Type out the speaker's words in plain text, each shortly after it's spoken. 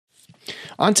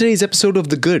On today's episode of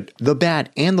The Good, The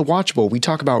Bad, and The Watchable, we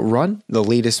talk about Run, the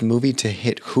latest movie to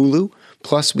hit Hulu.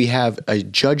 Plus, we have a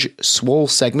Judge Swole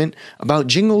segment about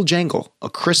Jingle, Jangle,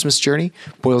 a Christmas journey.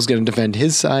 Boyle's going to defend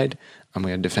his side. I'm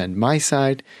going to defend my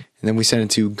side. And then we send it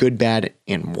to Good, Bad,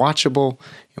 and Watchable.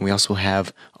 And we also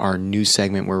have our news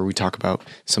segment where we talk about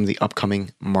some of the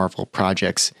upcoming Marvel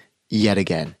projects yet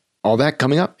again. All that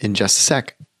coming up in just a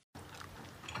sec.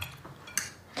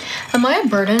 Am I a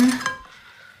burden?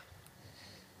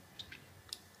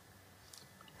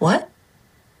 What?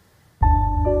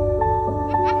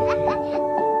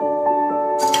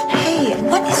 Hey,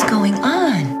 what is going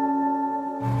on?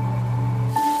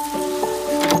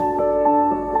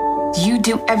 You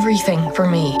do everything for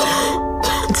me.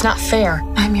 It's not fair.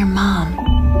 I'm your mom.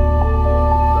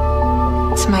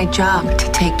 It's my job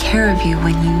to take care of you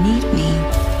when you need me.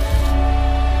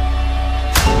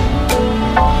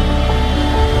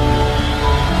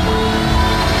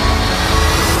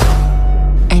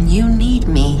 And you need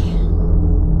me.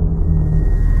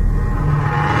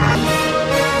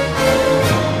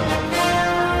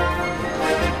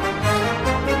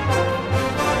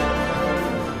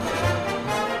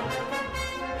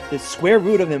 The square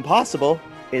root of impossible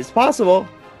is possible.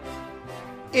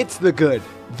 It's The Good,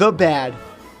 The Bad,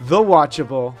 The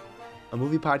Watchable, a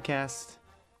movie podcast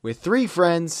with three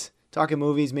friends talking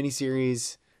movies,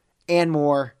 miniseries, and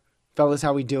more. Fellas,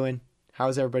 how we doing?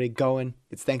 How's everybody going?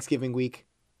 It's Thanksgiving week.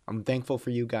 I'm thankful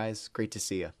for you guys. Great to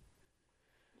see you.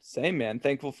 Same, man.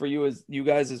 Thankful for you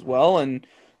guys as well. And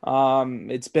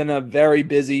it's been a very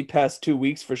busy past 2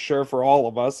 weeks for sure for all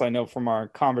of us. I know from our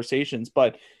conversations,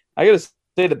 but I got to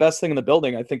say the best thing in the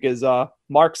building, I think, is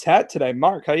Mark's hat today.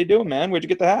 Mark, how you doing, man? Where'd you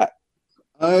get the hat?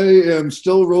 I am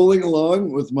still rolling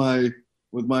along with my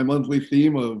monthly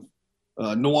theme of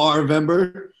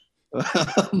Noir-vember.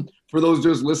 For those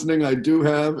just listening, I do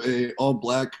have a all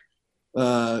black,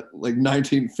 like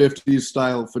 1950s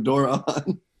style fedora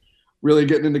on. Really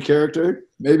getting into character.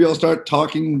 Maybe I'll start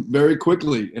talking very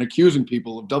quickly and accusing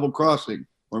people of double crossing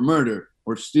or murder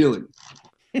or stealing,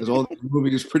 because all these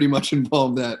movies pretty much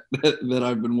involve that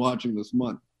I've been watching this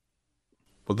month.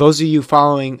 Well, those of you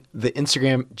following the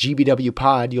Instagram GBW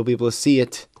pod, you'll be able to see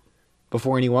it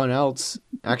before anyone else.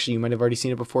 Actually, you might have already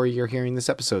seen it before you're hearing this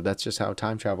episode. That's just how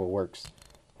time travel works.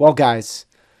 Well, guys,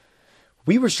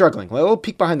 we were struggling. A little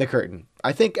peek behind the curtain.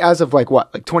 I think as of like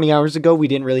 20 hours ago, we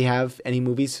didn't really have any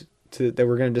movies that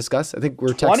we're going to discuss. I think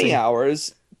we're texting. 20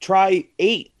 hours? Try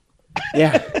 8.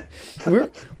 Yeah. we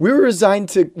were resigned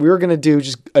to, we were going to do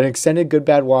just an extended Good,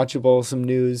 Bad, Watchable, some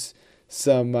news,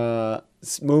 some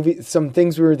movie, some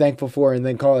things we were thankful for, and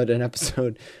then call it an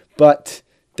episode. But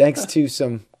thanks to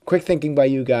some quick thinking by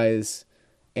you guys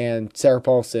and Sarah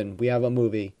Paulson, we have a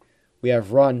movie. We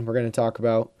have Run we're going to talk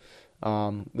about.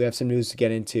 We have some news to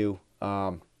get into.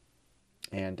 And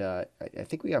I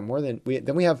think we got more than...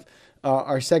 Then we have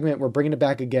our segment. We're bringing it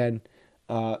back again.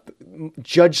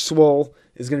 Judge Swole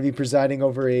is going to be presiding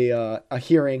over a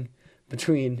hearing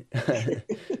between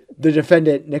the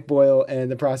defendant, Nick Boyle,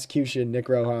 and the prosecution, Nick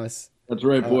Rojas. That's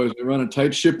right, boys. They run a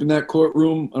tight ship in that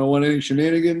courtroom. I don't want any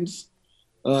shenanigans.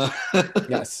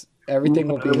 Yes, everything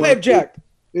will be... I object.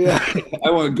 Yeah,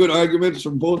 I want good arguments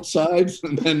from both sides,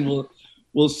 and then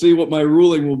we'll see what my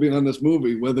ruling will be on this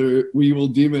movie, whether we will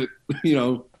deem it,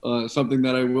 something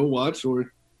that I will watch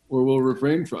or will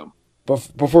refrain from.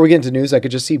 Before we get into news, I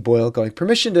could just see Boyle going,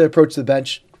 "Permission to approach the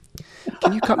bench."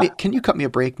 Can you cut me? Can you cut me a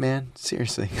break, man?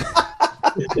 Seriously.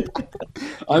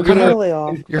 I'm gonna lay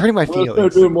off. You're hurting my I'll start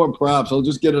feelings. doing more props. I'll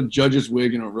just get a judge's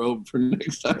wig and a robe for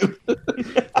next time.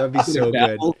 That'd be so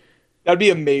good. That'd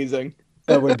be amazing.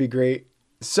 That would be great.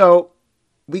 So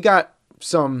we got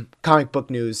some comic book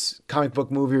news, comic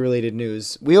book movie related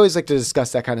news. We always like to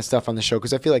discuss that kind of stuff on the show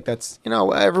because I feel like that's,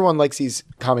 everyone likes these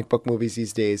comic book movies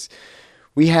these days.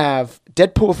 We have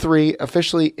Deadpool 3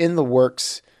 officially in the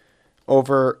works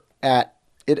over at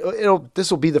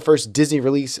this will be the first Disney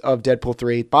release of Deadpool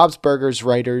 3. Bob's Burgers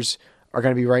writers are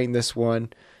going to be writing this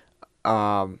one.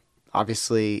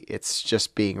 Obviously it's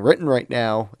just being written right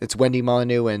now. It's Wendy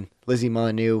Molyneux and Lizzie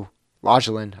Molyneux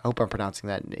Lodgelin. I hope I'm pronouncing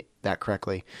that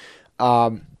correctly.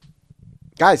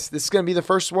 Guys, this is going to be the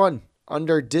first one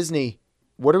under Disney.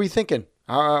 What are we thinking?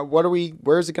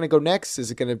 Where is it going to go next?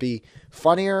 Is it going to be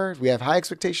funnier? We have high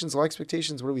expectations, low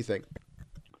expectations. What do we think?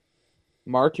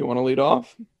 Mark, you want to lead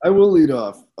off? I will lead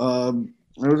off. I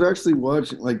was actually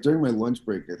watching, during my lunch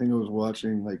break, I think I was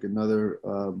watching another,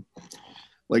 a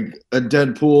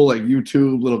Deadpool,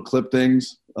 YouTube little clip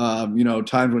things,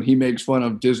 times when he makes fun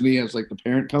of Disney as the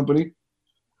parent company.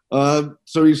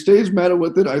 So he stays meta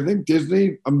with it. I think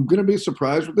Disney, I'm going to be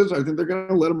surprised with this. I think they're going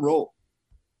to let him roll.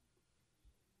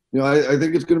 I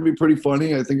think it's going to be pretty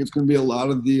funny. I think it's going to be a lot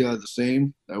of the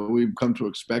same that we've come to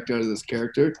expect out of this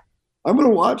character. I'm going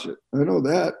to watch it. I know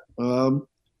that.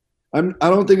 I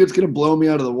don't think it's going to blow me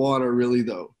out of the water, really,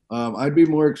 though. I'd be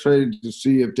more excited to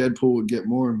see if Deadpool would get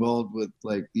more involved with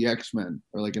like the X-Men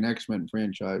or like an X-Men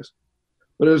franchise.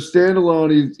 But as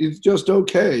standalone, he's just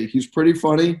okay. He's pretty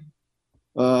funny.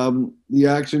 The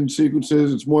action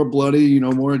sequences, it's more bloody,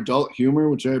 more adult humor,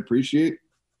 which I appreciate.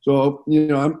 So,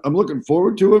 I'm looking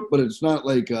forward to it, but it's not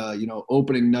like,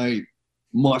 opening night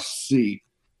must see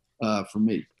for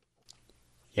me.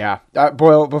 Yeah.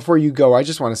 Boyle, before you go, I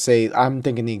just want to say I'm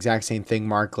thinking the exact same thing,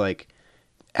 Mark. Like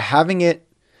having it,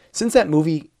 since that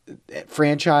movie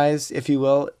franchise, if you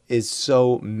will, is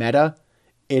so meta,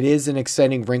 it is an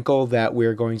exciting wrinkle that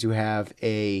we're going to have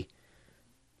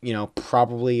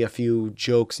probably a few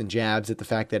jokes and jabs at the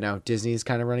fact that now Disney is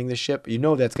kind of running the ship.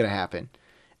 That's going to happen.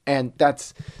 And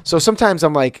so sometimes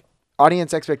I'm like,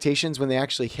 audience expectations, when they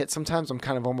actually hit, sometimes I'm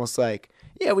kind of almost like,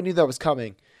 yeah, we knew that was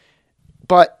coming.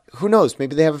 But who knows?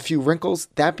 Maybe they have a few wrinkles.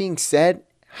 That being said,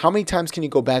 how many times can you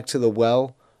go back to the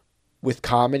well with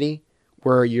comedy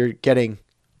where you're getting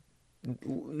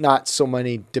not so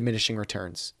many diminishing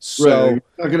returns? So right.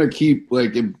 You're not going to keep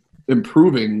like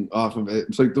improving off of it.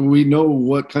 It's like we know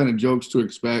what kind of jokes to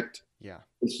expect. Yeah.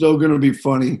 It's still going to be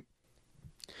funny.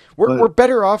 We're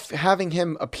better off having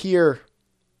him appear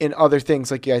in other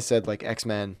things, like you guys said, like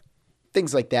X-Men,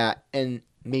 things like that, and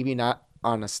maybe not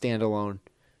on a standalone,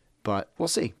 but we'll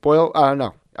see. Boyle, I don't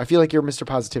know. I feel like you're Mr.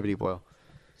 Positivity, Boyle.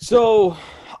 So,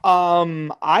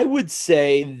 I would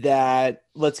say that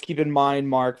let's keep in mind,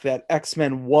 Mark, that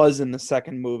X-Men was in the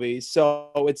second movie, so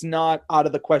it's not out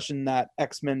of the question that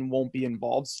X-Men won't be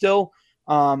involved still.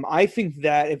 I think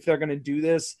that if they're going to do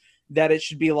this, that it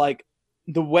should be like,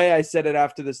 the way I said it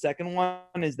after the second one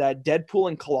is that Deadpool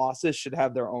and Colossus should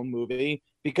have their own movie,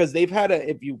 because they've had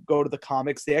if you go to the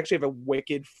comics, they actually have a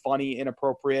wicked, funny,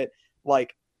 inappropriate,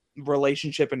 like,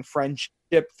 relationship and friendship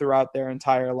throughout their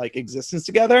entire, like, existence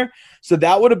together. So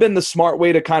that would have been the smart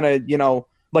way to kind of,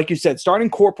 like you said, start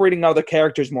incorporating other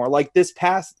characters more. Like this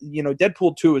past,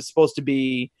 Deadpool 2 is supposed to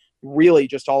be really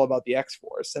just all about the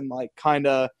X-Force and like kind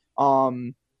of,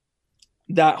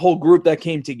 that whole group that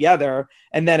came together,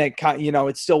 and then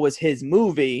it still was his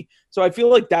movie. So I feel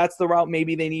like that's the route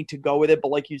maybe they need to go with it.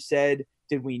 But like you said,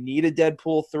 did we need a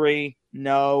Deadpool 3?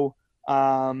 No.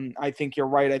 I think you're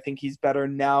right. I think he's better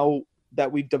now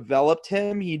that we've developed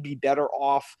him. He'd be better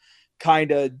off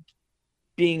kind of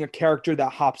being a character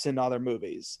that hops in other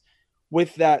movies.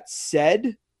 With that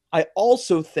said, I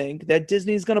also think that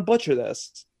Disney's going to butcher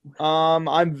this.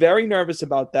 I'm very nervous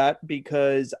about that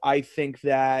because I think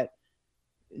that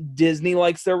Disney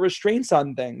likes their restraints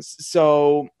on things.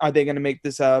 So are they going to make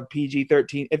this a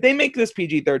PG-13? If they make this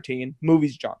PG-13,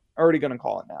 movie's junk. Already going to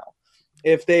call it now.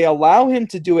 If they allow him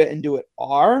to do it and do it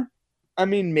R, I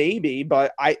mean, maybe,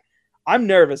 but I'm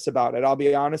nervous about it. I'll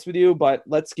be honest with you, but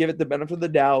let's give it the benefit of the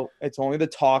doubt. It's only the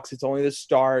talks. It's only the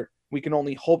start. We can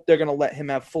only hope they're going to let him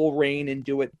have full reign and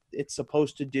do what it's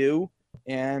supposed to do.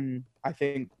 And I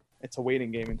think it's a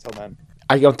waiting game until then.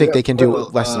 I don't think they can do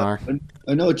less than R.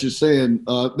 I know what you're saying.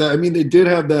 They did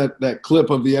have that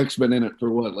clip of the X-Men in it for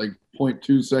what, like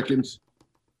 0.2 seconds?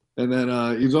 And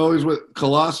then he's always with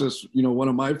Colossus, one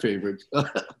of my favorites.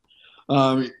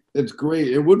 It's great.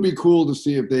 It would be cool to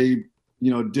see if they,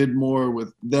 did more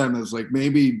with them as like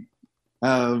maybe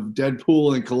have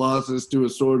Deadpool and Colossus do a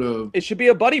sort of... It should be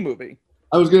a buddy movie.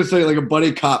 I was going to say like a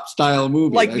buddy cop style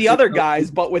movie. Like the other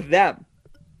guys, but with them.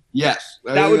 Yes.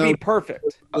 That would be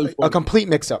perfect. A complete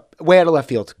mix-up. Way out of left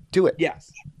field. Do it.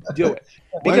 Yes. Do it.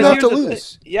 Because you have to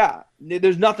lose. Yeah.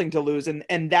 There's nothing to lose.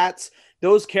 And that's...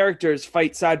 Those characters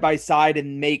fight side by side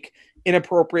and make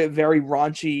inappropriate, very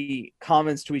raunchy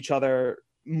comments to each other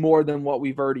more than what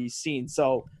we've already seen.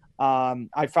 So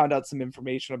I found out some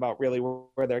information about really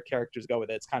where their characters go with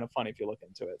it. It's kind of funny if you look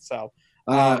into it. So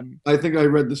I think I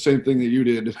read the same thing that you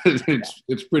did.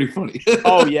 It's pretty funny.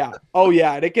 Oh yeah.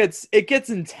 And it gets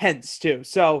intense too.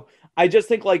 So I just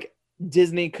think like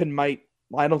Disney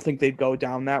I don't think they'd go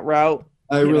down that route.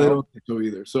 I really don't think so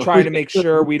either. So trying to make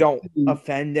sure we don't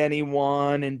offend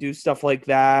anyone and do stuff like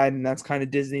that, and that's kind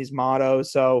of Disney's motto.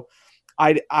 So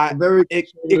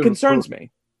it concerns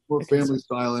me. For family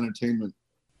style entertainment.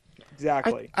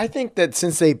 Exactly. I think that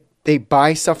since they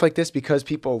buy stuff like this because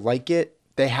people like it,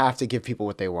 they have to give people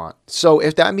what they want. So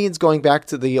if that means going back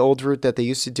to the old route that they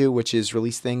used to do, which is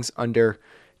release things under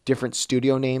different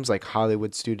studio names like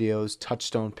Hollywood Studios,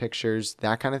 Touchstone Pictures,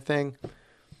 that kind of thing,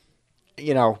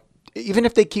 even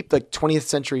if they keep like 21st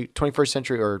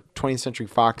century or 20th century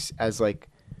Fox as like,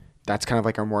 that's kind of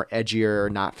like our more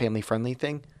edgier, not family friendly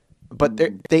thing, but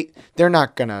they're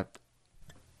not gonna.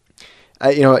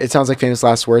 It sounds like famous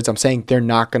last words. I'm saying they're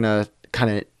not gonna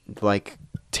kind of like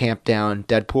tamp down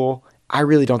Deadpool. I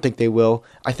really don't think they will.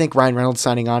 I think Ryan Reynolds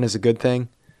signing on is a good thing.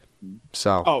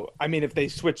 So. I mean, if they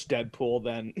switch Deadpool,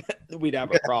 then we'd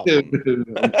have a problem.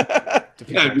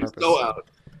 So out.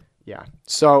 Yeah.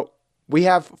 So we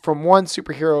have from one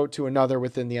superhero to another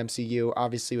within the MCU.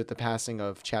 Obviously, with the passing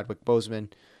of Chadwick Boseman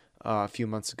a few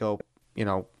months ago.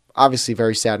 Obviously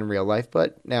very sad in real life,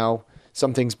 but now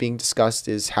some things being discussed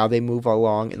is how they move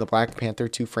along in the Black Panther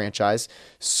 2 franchise.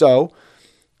 So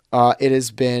it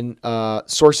has been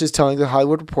sources telling the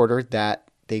Hollywood Reporter that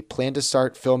they plan to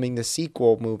start filming the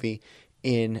sequel movie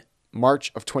in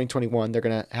March of 2021. They're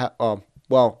going to have,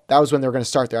 that was when they were going to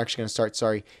start. They're actually going to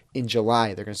start, in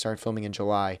July. They're going to start filming in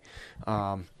July.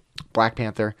 Black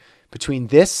Panther. Between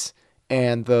this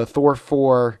and the Thor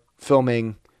 4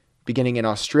 filming beginning in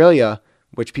Australia,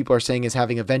 which people are saying is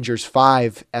having Avengers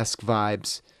 5-esque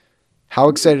vibes, how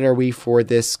excited are we for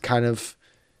this kind of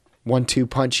 1-2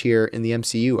 punch here in the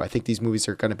MCU? I think these movies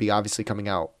are going to be obviously coming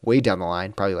out way down the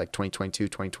line, probably like 2022,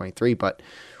 2023. But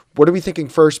what are we thinking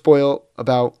first, Boyle,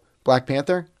 about Black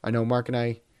Panther? I know Mark and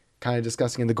I kind of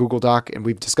discussing in the Google Doc, and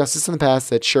we've discussed this in the past,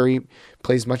 that Shuri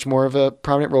plays much more of a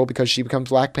prominent role because she becomes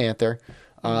Black Panther.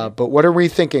 But what are we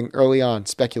thinking early on,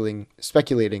 speculating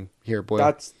here,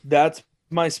 Boyle? That's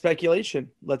my speculation.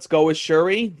 Let's go with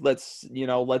Shuri. Let's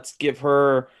give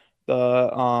her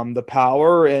the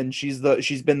power, and she's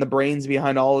been the brains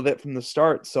behind all of it from the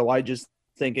start. So I just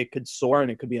think it could soar and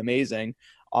it could be amazing.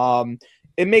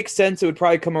 It makes sense. It would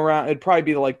probably come around. It'd probably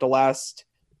be like the last.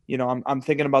 I'm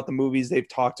thinking about the movies they've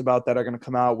talked about that are going to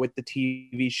come out with the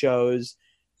TV shows.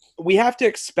 We have to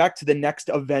expect the next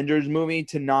Avengers movie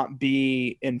to not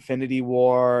be Infinity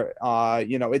War.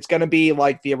 It's going to be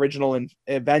like the original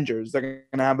Avengers. They're going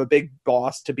to have a big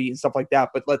boss to beat and stuff like that.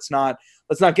 But let's not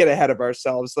get ahead of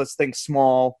ourselves. Let's think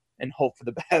small and hope for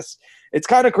the best. It's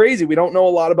kind of crazy. We don't know a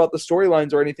lot about the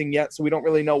storylines or anything yet, so we don't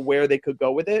really know where they could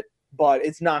go with it. But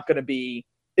it's not going to be.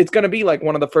 It's going to be like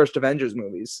one of the first Avengers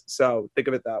movies. So think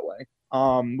of it that way.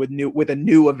 With a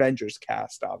new Avengers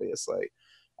cast, obviously.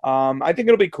 I think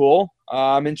it'll be cool.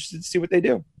 I'm interested to see what they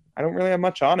do. I don't really have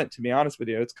much on it, to be honest with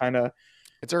you. It's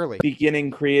early. Beginning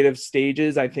creative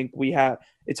stages. I think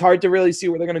it's hard to really see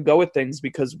where they're going to go with things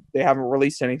because they haven't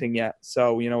released anything yet.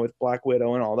 So, with Black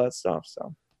Widow and all that stuff.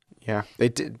 So. Yeah, they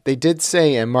did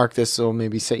say, and Mark, this will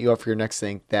maybe set you up for your next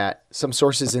thing, that some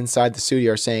sources inside the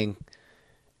studio are saying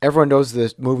everyone knows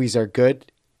the movies are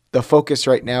good. The focus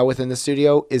right now within the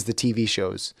studio is the TV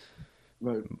shows.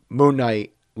 Right. Moon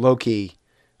Knight, Loki,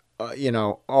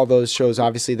 all those shows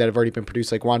obviously that have already been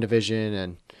produced, like WandaVision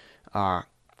and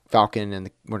Falcon and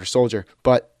the Winter Soldier.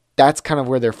 But that's kind of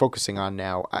where they're focusing on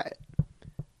now.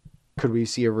 Could we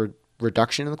see a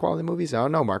reduction in the quality of the movies? I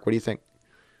don't know, Mark. What do you think?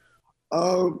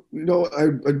 I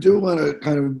do want to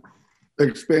kind of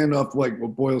expand off like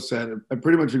what Boyle said. I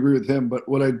pretty much agree with him. But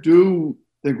what I do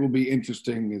think will be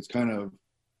interesting is kind of,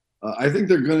 I think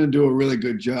they're going to do a really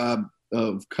good job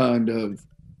of kind of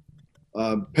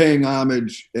paying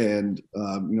homage and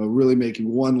really making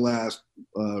one last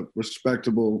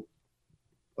respectable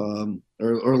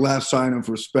or last sign of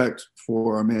respect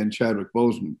for our man Chadwick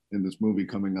Boseman in this movie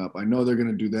coming up. I know they're going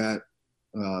to do that,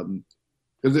 and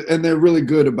they're really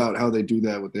good about how they do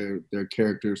that with their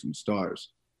characters and stars.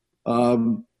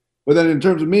 But then in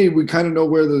terms of me, we kind of know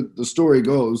where the story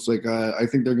goes. Like I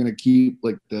think they're going to keep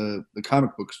like the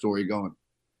comic book story going.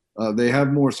 They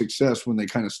have more success when they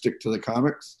kind of stick to the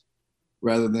comics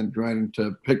rather than trying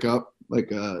to pick up like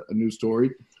a new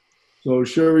story. So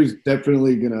Shuri's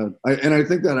definitely gonna. I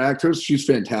think that actress, she's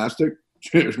fantastic.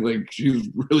 She's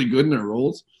really good in her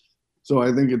roles. So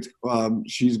I think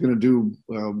she's gonna do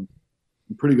a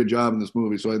pretty good job in this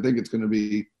movie. So I think it's gonna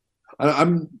be.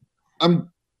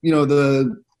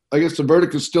 I guess the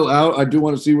verdict is still out. I do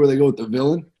want to see where they go with the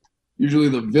villain. Usually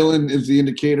the villain is the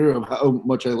indicator of how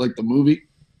much I like the movie.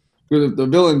 Because if the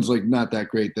villain's like not that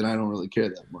great, then I don't really care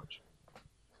that much.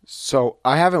 So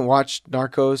I haven't watched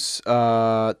Narcos.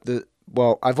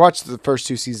 I've watched the first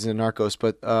 2 seasons of Narcos,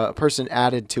 but a person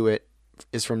added to it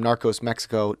is from Narcos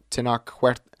Mexico, Tenoch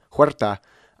Huerta.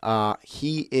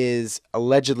 He is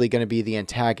allegedly going to be the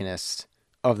antagonist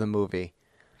of the movie.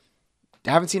 I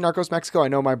haven't seen Narcos Mexico. I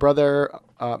know my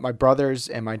brothers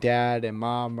and my dad and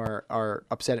mom are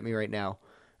upset at me right now.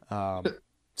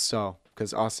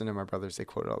 Because Austin and my brothers, they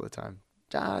quote it all the time.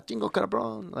 Jingle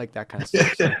cabron, like that kind of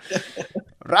stuff. So.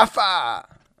 Rafa!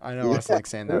 I know Austin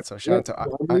likes saying that, so shout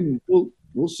out to...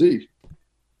 We'll see.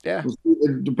 Yeah. We'll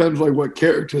see. It depends like what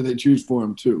character they choose for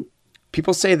him, too.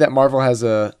 People say that Marvel has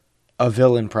a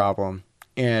villain problem.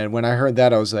 And when I heard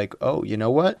that, I was like, oh, you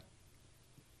know what?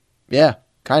 Yeah,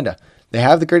 kind of. They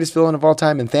have the greatest villain of all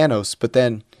time in Thanos, but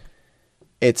then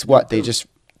it's what?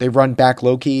 They run back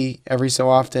Loki every so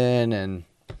often, and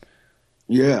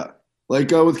Yeah,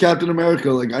 like with Captain America,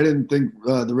 like I didn't think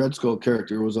the Red Skull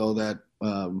character was all that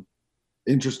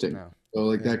interesting. No. So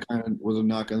like that kind of was a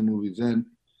knock on the movies. And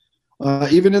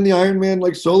even in the Iron Man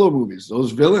like solo movies,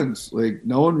 those villains, like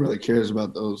no one really cares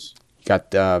about those. You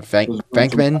got Those villains from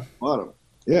Venkman. top to bottom.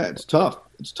 Yeah, it's tough.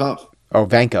 It's tough. Oh,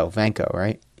 Vanko,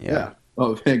 right? Yeah.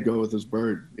 Oh, Van Gogh with his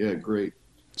bird. Yeah, great.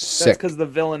 That's Sick. because the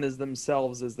villain is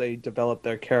themselves as they develop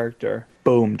their character.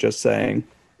 Boom, just saying.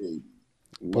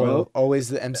 Boyle, always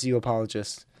the MCU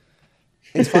apologist.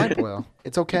 It's fine, Boyle.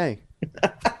 It's okay.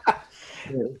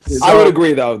 I would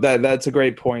agree, though, that that's a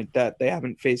great point, that they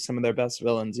haven't faced some of their best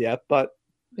villains yet. But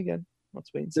again,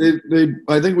 let's wait and see.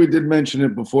 I think we did mention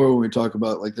it before when we talk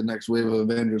about like the next wave of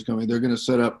Avengers coming. They're going to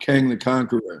set up Kang the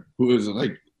Conqueror, who is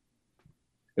like,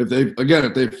 if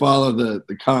they follow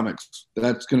the comics,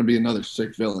 that's going to be another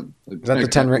sick villain. Is that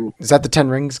the 10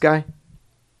 Rings guy?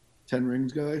 10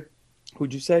 Rings guy?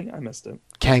 Who'd you say? I missed it.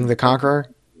 Kang the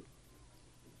Conqueror?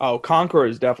 Oh, Conqueror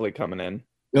is definitely coming in.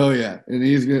 Oh yeah, and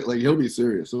he'll be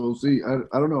serious. So we'll see.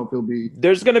 I don't know if he'll be.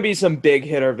 There's going to be some big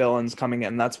hitter villains coming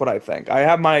in. That's what I think. I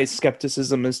have my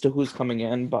skepticism as to who's coming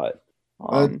in, but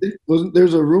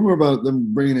There's a rumor about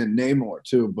them bringing in Namor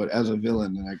too, but as a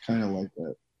villain, and I kind of like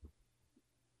that.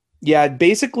 yeah,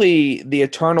 basically the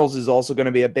Eternals is also going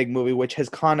to be a big movie, which has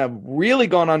kind of really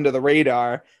gone under the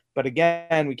radar. But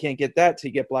again, we can't get that till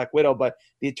you get Black Widow. But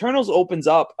the Eternals opens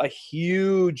up a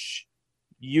huge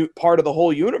part of the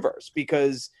whole universe,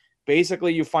 because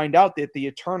basically you find out that the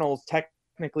Eternals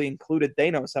technically included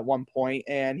Thanos at one point,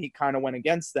 and he kind of went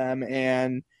against them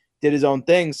and did his own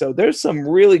thing. So there's some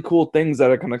really cool things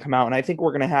that are going to come out, and I think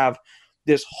we're going to have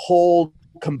this whole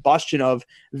combustion of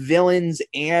villains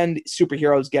and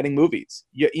superheroes getting movies.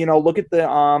 You know, look at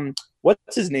the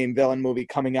what's his name villain movie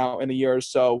coming out in a year or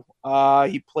so.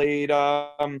 He played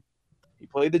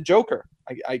the Joker.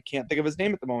 I can't think of his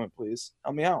name at the moment. Please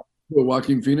help me out.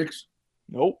 Joaquin Phoenix?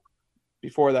 Nope.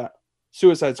 Before that,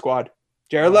 Suicide Squad.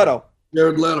 Jared Leto.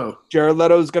 Jared Leto. Jared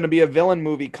Leto is going to be a villain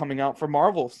movie coming out for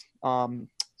Marvel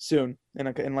soon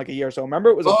in like a year or so. Remember,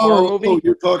 it was a horror movie. Oh,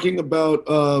 you're talking about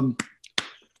the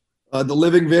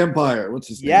Living Vampire. What's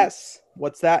his name? Yes.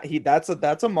 What's that?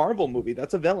 That's a Marvel movie.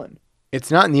 That's a villain.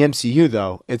 It's not in the MCU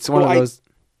though. It's one of those.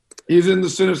 He's in the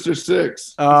Sinister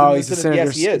Six. Oh, he's the Sinister.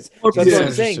 Yes, he is. Morbius. So that's what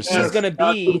I'm saying. He's going to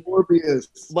be Morbius.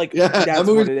 like, Yeah, that's that what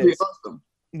movie's it gonna be is. awesome.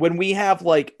 When we have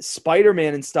like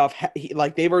Spider-Man and stuff,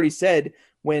 like they've already said,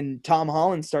 when Tom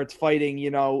Holland starts fighting,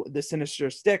 you know, the Sinister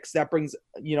Six, that brings,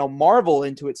 you know, Marvel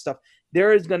into it stuff.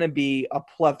 There is going to be a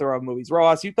plethora of movies.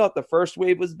 Ross, you thought the first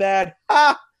wave was bad?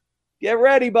 Get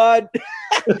ready, bud.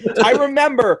 I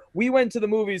remember we went to the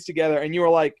movies together and you were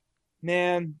like,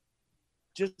 man,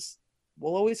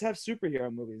 we'll always have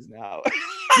superhero movies now.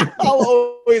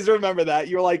 I'll always remember that.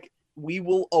 You're like, we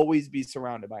will always be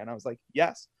surrounded by it. And I was like,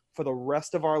 yes, for the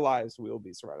rest of our lives, we will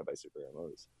be surrounded by superhero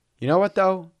movies. You know what,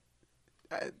 though?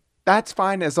 That's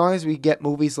fine as long as we get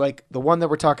movies like the one that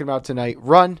we're talking about tonight.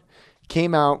 Run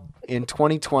came out in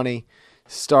 2020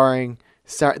 starring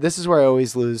this is where I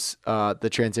always lose the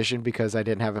transition because I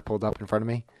didn't have it pulled up in front of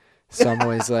me. So I'm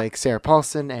always like Sarah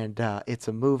Paulson, and it's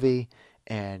a movie,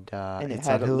 and it it's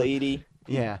had on a Hulu. lady.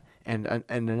 Yeah, and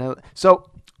another. So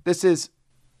this is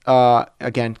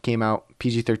again came out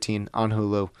PG-13 on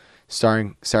Hulu,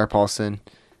 starring Sarah Paulson.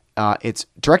 It's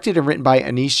directed and written by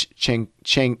Anish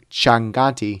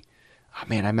Changanti. Oh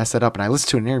man, I messed that up, and I listened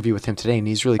to an interview with him today, and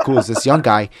he's really cool. He's this young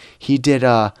guy. He did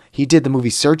the movie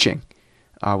Searching,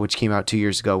 which came out 2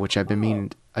 years ago, which I've been meaning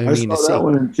to see. I saw that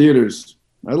one in theaters.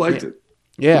 I liked it.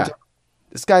 Yeah,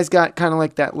 this guy's got kind of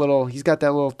like that little. He's got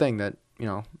that little thing that, you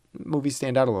know, movies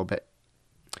stand out a little bit.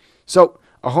 So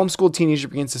a homeschooled teenager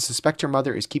begins to suspect her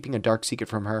mother is keeping a dark secret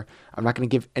from her. I'm not going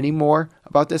to give any more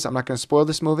about this. I'm not going to spoil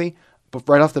this movie. But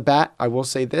right off the bat, I will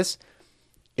say this.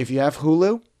 If you have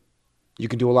Hulu, you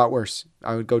can do a lot worse.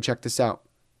 I would go check this out.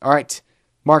 All right,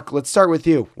 Mark, let's start with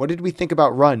you. What did we think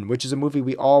about Run, which is a movie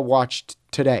we all watched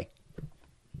today?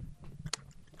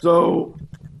 So,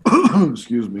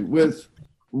 excuse me, with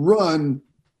Run,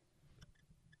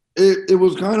 it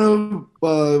was kind of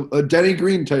a Denny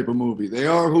Green type of movie. They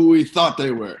are who we thought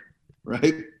they were,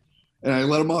 right? And I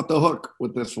let them off the hook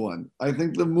with this one. I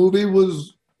think the movie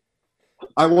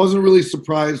I wasn't really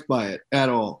surprised by it at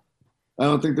all. I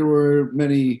don't think there were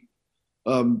many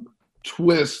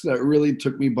twists that really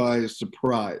took me by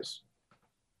surprise.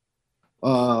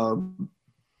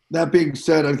 That being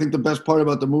said, I think the best part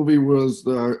about the movie was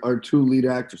our two lead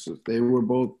actresses. They were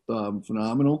both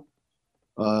phenomenal.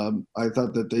 I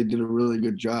thought that they did a really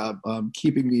good job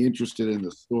keeping me interested in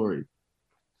the story.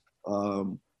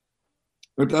 Um,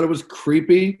 I thought it was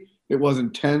creepy. It was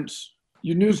intense.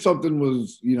 You knew something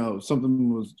was,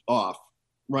 something was off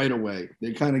right away.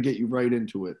 They kind of get you right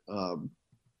into it.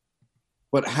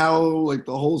 But how like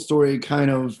the whole story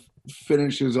kind of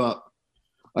finishes up,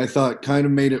 I thought kind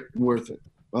of made it worth it.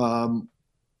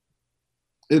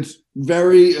 It's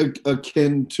very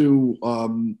akin to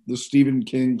the Stephen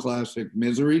King classic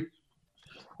Misery.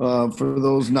 For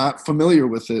those not familiar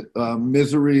with it,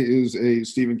 Misery is a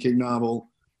Stephen King novel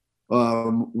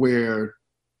where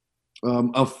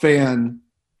a fan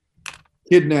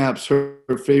kidnaps her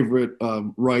favorite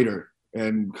writer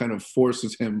and kind of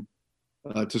forces him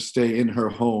to stay in her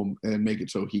home and make it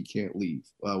so he can't leave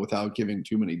without giving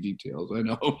too many details. I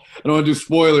know I don't want to do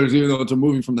spoilers, even though it's a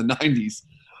movie from the 90s.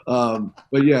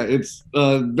 But yeah, it's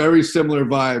very similar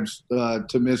vibes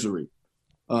to Misery.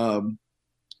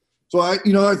 So I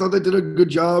thought they did a good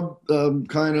job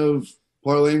kind of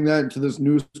parlaying that into this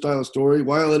new style of story.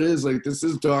 While it is like, this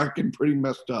is dark and pretty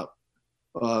messed up.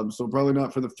 So probably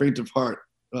not for the faint of heart,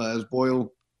 as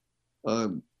Boyle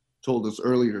told us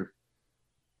earlier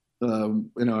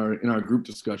in our group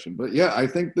discussion. But yeah, I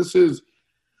think this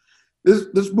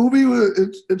movie,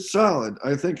 it's solid.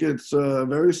 I think it's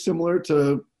very similar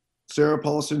to Sarah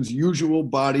Paulson's usual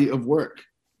body of work.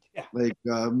 Yeah. Like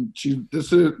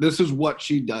this is what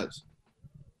she does.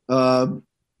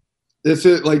 This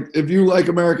is like, if you like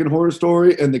American Horror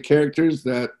Story and the characters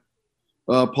that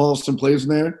Paulson plays in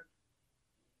there,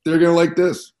 they're gonna like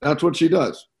this. That's what she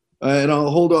does. And I'll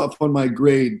hold off on my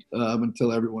grade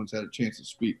until everyone's had a chance to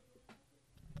speak.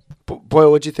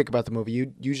 Boyle, what'd you think about the movie?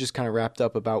 You just kind of wrapped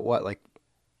up about what, like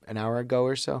an hour ago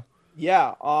or so?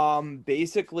 Yeah.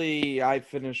 Basically, I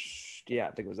finished. Yeah,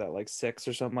 I think it was at like 6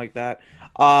 or something like that.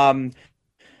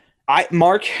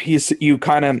 Mark, you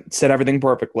kind of said everything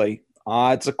perfectly.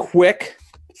 It's a quick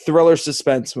thriller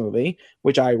suspense movie,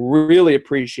 which I really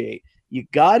appreciate. You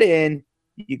got in,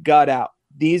 you got out.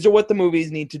 These are what the movies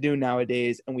need to do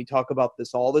nowadays, and we talk about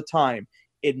this all the time.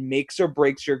 It makes or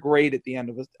breaks your grade at the end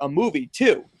of a movie,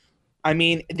 too. I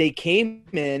mean, they came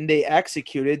in, they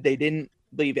executed, they didn't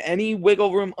leave any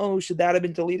wiggle room. Oh, should that have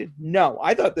been deleted? No,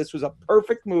 I thought this was a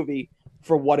perfect movie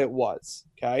for what it was,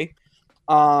 okay?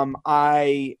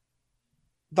 I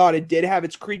thought it did have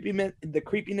its creepiness,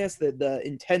 the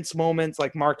intense moments,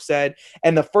 like Mark said,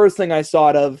 and the first thing I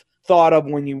thought of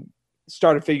when you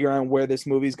started figuring out where this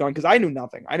movie's going, because I knew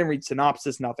nothing. I didn't read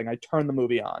synopsis, nothing. I turned the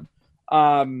movie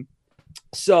on.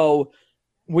 So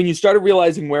when you started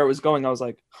realizing where it was going, I was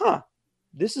like,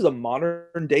 this is a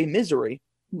modern day Misery.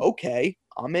 Okay,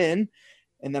 I'm in.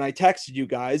 And then I texted you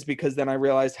guys because then I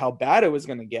realized how bad it was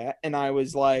going to get. And I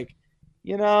was like,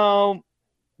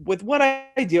 with what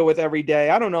I deal with every day,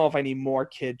 I don't know if I need more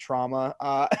kid trauma.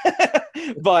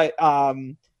 But, I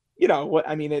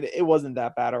mean, it wasn't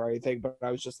that bad or anything, but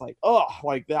I was just like,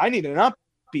 I need an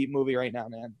upbeat movie right now,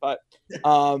 man. But,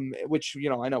 which,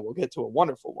 I know we'll get to a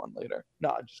wonderful one later. No,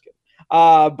 I'm just kidding.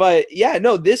 But yeah,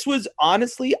 no, this was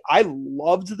honestly, I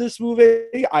loved this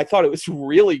movie. I thought it was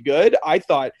really good. I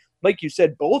thought, like you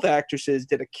said, both actresses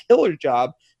did a killer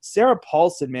job. Sarah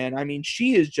Paulson, man, I mean,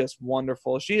 she is just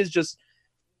wonderful. She is just,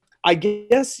 I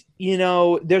guess,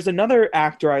 there's another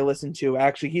actor I listen to.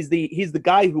 Actually, he's the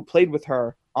guy who played with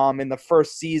her in the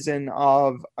first season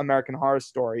of American Horror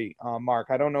Story. Mark,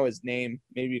 I don't know his name.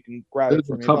 Maybe you can grab it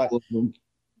for me. But Of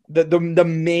them. the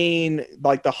main,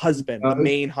 like the husband, the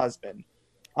main husband.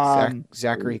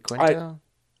 Zachary Quinto?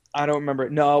 I don't remember.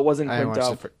 No, it wasn't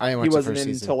Quinto. He wasn't in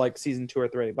until like season 2 or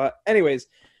 3. But anyways,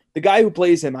 the guy who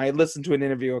plays him, I listened to an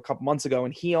interview a couple months ago,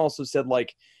 and he also said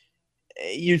like,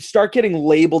 you start getting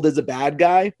labeled as a bad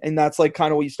guy, and that's like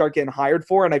kind of what you start getting hired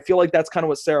for. And I feel like that's kind of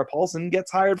what Sarah Paulson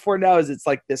gets hired for now, is it's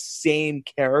like the same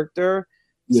character.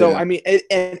 Yeah. So I mean,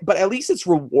 but at least it's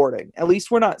rewarding. At least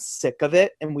we're not sick of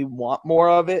it, and we want more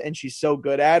of it. And she's so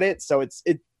good at it, so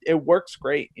it works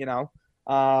great,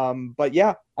 But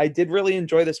yeah, I did really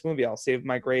enjoy this movie. I'll save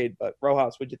my grade. But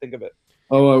Rojas, what'd you think of it?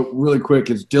 Oh, really quick,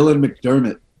 it's Dylan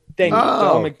McDermott. Thank you,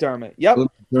 Dylan McDermott. Yep,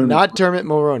 not Dermot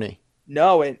Mulroney.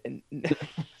 No, it's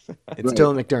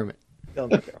Dylan McDermott. Dylan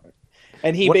McDermott.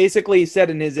 And he basically said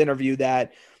in his interview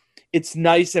that it's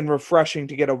nice and refreshing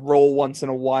to get a role once in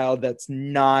a while that's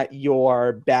not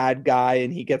your bad guy,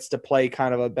 and he gets to play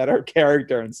kind of a better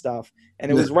character and stuff.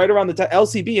 And it was right around the time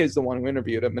LCB is the one who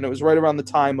interviewed him, and it was right around the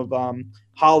time of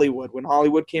Hollywood, when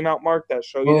Hollywood came out. Mark, that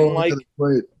show you didn't like.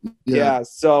 Right. Yeah.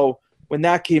 So when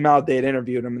that came out, they had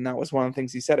interviewed him, and that was one of the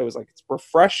things he said. It was like, it's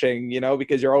refreshing,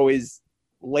 because you're always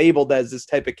labeled as this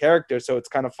type of character, so it's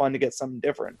kind of fun to get something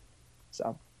different.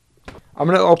 So I'm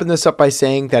going to open this up by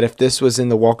saying that if this was in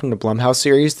the Welcome to Blumhouse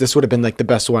series, this would have been like the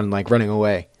best one, like Running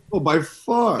Away. Oh, by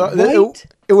far. Right?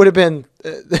 It would have been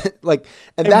like,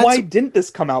 and that's why didn't this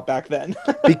come out back then?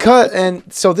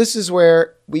 So this is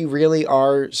where we really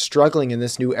are struggling in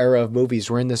this new era of movies.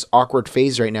 We're in this awkward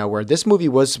phase right now where this movie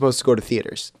was supposed to go to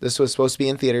theaters. This was supposed to be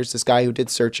in theaters. This guy who did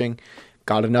Searching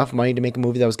got enough money to make a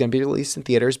movie that was going to be released in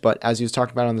theaters. But as he was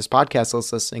talking about on this podcast, I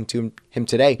was listening to him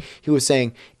today, he was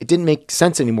saying it didn't make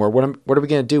sense anymore. What are we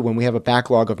going to do when we have a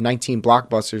backlog of 19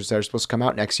 blockbusters that are supposed to come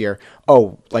out next year?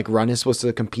 Oh, like Run is supposed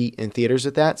to compete in theaters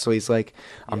with that. So he's like,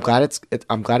 I'm glad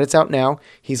it's out now.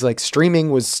 He's like, streaming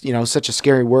was, such a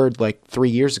scary word like 3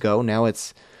 years ago. Now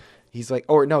he's like,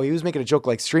 or no, he was making a joke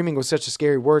like streaming was such a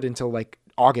scary word until like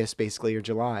August basically, or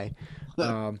July.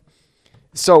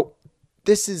 So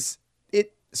this is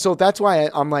it. So that's why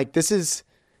I'm like, this is,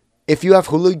 if you have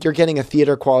Hulu, you're getting a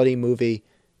theater quality movie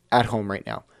at home right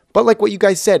now. But like what you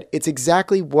guys said, it's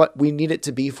exactly what we need it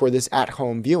to be for this at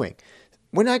home viewing.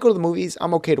 When I go to the movies,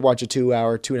 I'm okay to watch a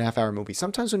 2.5 hour movie.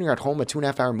 Sometimes when you're at home, a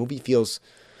 2.5 hour movie feels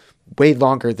way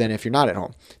longer than if you're not at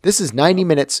home. This is 90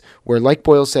 minutes where, like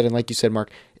Boyle said, and like you said,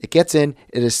 Mark, it gets in,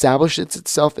 it establishes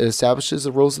itself, it establishes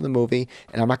the rules of the movie,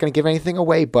 and I'm not going to give anything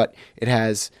away, but it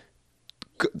has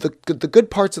the good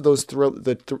parts of those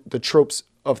the tropes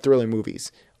of thriller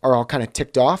movies are all kind of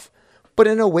ticked off, but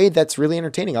in a way that's really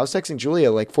entertaining. I was texting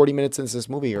Julia like 40 minutes into this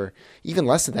movie, or even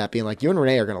less than that, being like, you and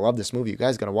Renee are going to love this movie. You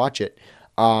guys are going to watch it.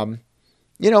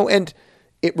 And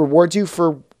it rewards you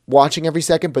for watching every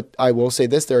second, but I will say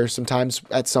this, there are some times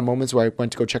at some moments where I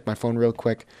went to go check my phone real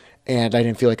quick and I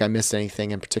didn't feel like I missed anything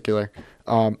in particular.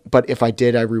 But if I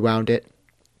did, I rewound it.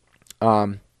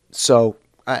 So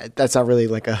that's not really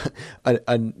like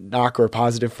a knock or a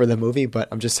positive for the movie, but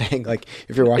I'm just saying, like,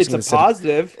 if you're watching, it's a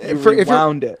positive.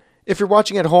 Rewound it. If you're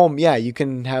watching at home, yeah, you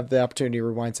can have the opportunity to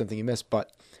rewind something you missed.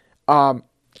 But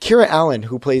Kira Allen,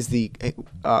 who plays the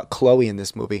Chloe in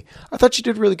this movie, I thought she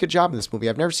did a really good job in this movie.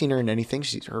 I've never seen her in anything.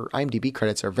 Her IMDb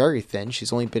credits are very thin.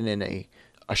 She's only been in a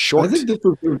short. I think this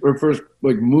was her first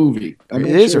movie. It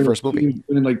is her first movie. She's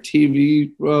been in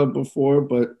TV before,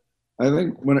 but I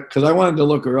think because I wanted to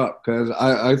look her up because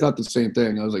I thought the same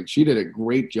thing. I was like, she did a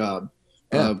great job,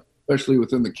 especially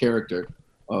within the character.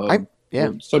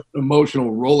 Such an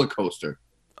emotional roller coaster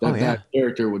that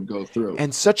character would go through,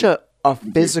 and such a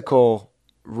physical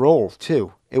role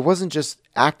too. It wasn't just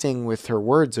acting with her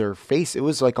words or face. It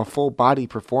was like a full body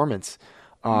performance,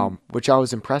 which I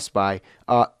was impressed by.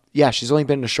 She's only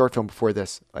been in a short film before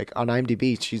this. Like on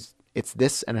IMDb, it's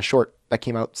this and a short that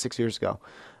came out 6 years ago.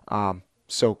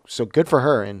 So good for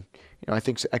her. And, I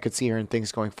think I could see her in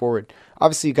things going forward.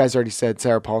 Obviously you guys already said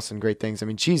Sarah Paulson, great things. I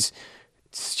mean, she's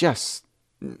just,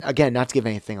 again, not to give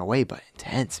anything away, but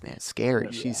intense, man. Scary.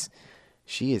 Yeah.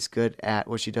 She is good at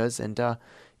what she does. And,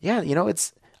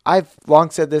 I've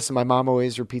long said this, and my mom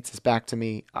always repeats this back to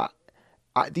me.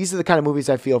 These are the kind of movies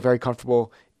I feel very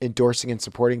comfortable endorsing and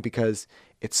supporting because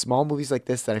it's small movies like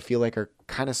this that I feel like are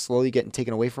kind of slowly getting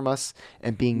taken away from us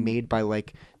and being made by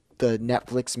like the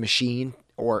Netflix machine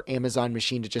or Amazon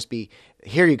machine to just be,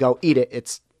 here you go, eat it.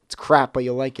 It's crap, but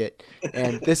you'll like it.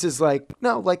 And this is like,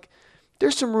 no, like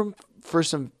there's some room for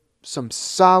some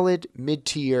solid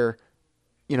mid-tier,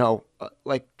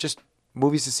 like just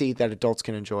movies to see that adults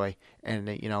can enjoy. And,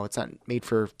 it's not made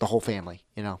for the whole family,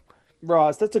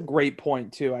 Ross, that's a great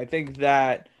point too. I think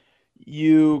that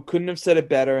you couldn't have said it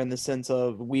better in the sense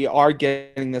of we are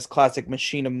getting this classic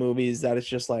machine of movies that it's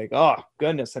just like, oh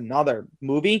goodness, another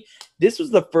movie. This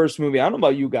was the first movie, I don't know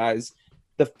about you guys,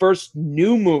 the first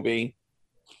new movie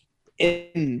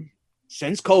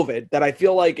since COVID that I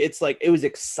feel like it was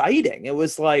exciting. It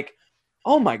was like,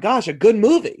 oh my gosh, a good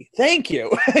movie. Thank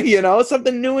you.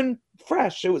 Something new and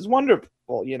fresh. It was wonderful,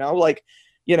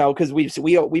 because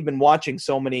we've been watching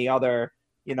so many other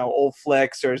old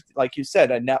flicks, or like you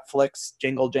said, a Netflix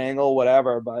Jingle Jangle,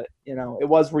 whatever. But it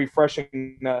was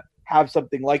refreshing to have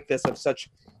something like this of such.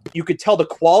 You could tell the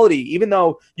quality, even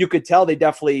though you could tell they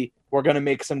definitely were going to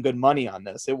make some good money on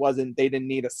this. It wasn't, they didn't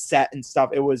need a set and stuff.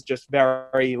 It was just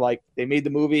very like they made the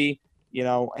movie,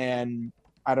 and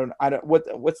I don't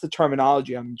what's the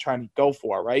terminology I'm trying to go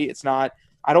for, right? It's not.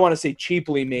 I don't want to say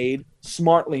cheaply made,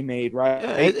 smartly made, right?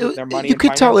 Their money you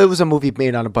could tell it was a movie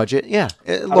made on a budget. Yeah.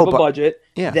 Out of a budget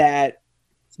that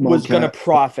was going to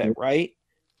profit, right?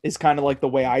 Is kind of like the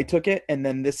way I took it. And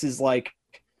then this is like,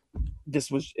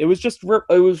 it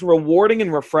was rewarding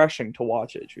and refreshing to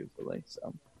watch it, truthfully.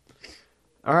 So.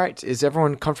 All right. Is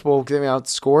everyone comfortable giving out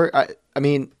the score? I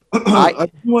mean, I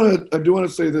I do want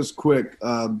to say this quick.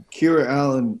 Kira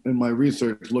Allen, in my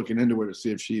research, looking into her to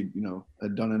see if she,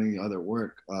 had done any other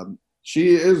work.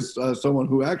 She is someone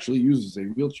who actually uses a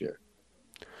wheelchair.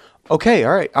 Okay,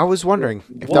 all right. I was wondering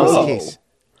if that was the case.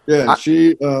 Yeah,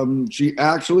 she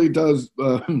actually does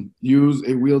use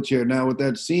a wheelchair. Now with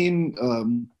that scene,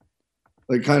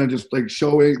 like kind of just like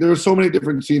showing, there are so many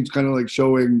different scenes kind of like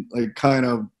showing like kind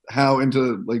of how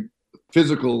into like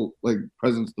physical like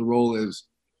presence the role is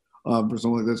for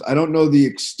something like this. I don't know the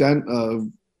extent of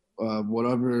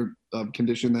whatever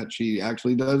condition that she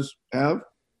actually does have.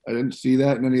 I didn't see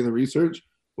that in any of the research,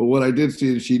 but what I did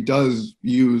see is she does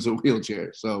use a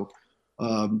wheelchair. So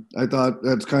I thought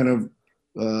that's kind of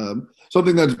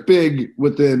something that's big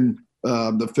within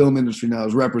the film industry now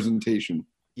is representation.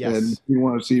 Yes. And we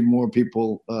want to see more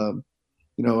people,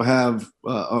 have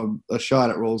a shot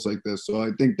at roles like this. So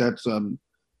I think that's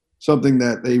something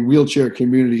that a wheelchair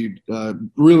community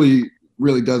really,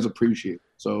 really does appreciate.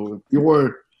 So if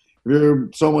you're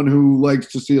someone who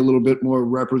likes to see a little bit more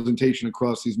representation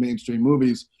across these mainstream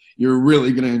movies, you're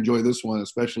really going to enjoy this one,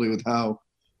 especially with how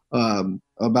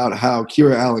about how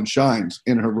Kira Allen shines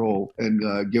in her role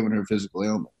and given her physical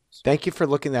ailment. Thank you for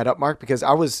looking that up, Mark, because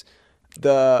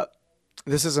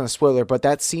this isn't a spoiler, but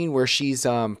that scene where she's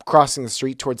crossing the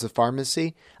street towards the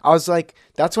pharmacy, I was like,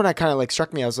 that's when I kind of like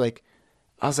struck me. I was like,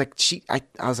 I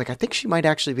think she might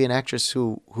actually be an actress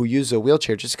who uses a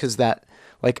wheelchair, just because that,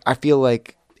 like, I feel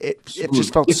like it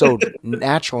just felt so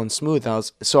natural and smooth. I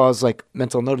was like,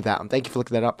 mental note of that. And thank you for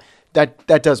looking that up.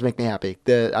 That does make me happy.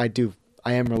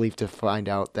 I am relieved to find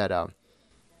out that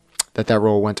that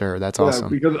role went to her. That's awesome.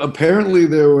 Because apparently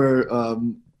there were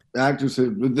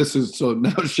actresses. This is so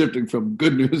now shifting from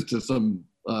good news to some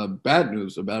bad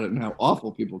news about it and how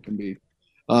awful people can be.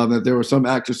 That there were some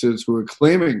actresses who were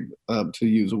claiming to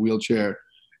use a wheelchair,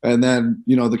 and then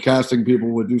the casting people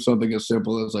would do something as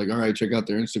simple as like, all right, check out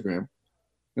their Instagram,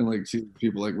 and like see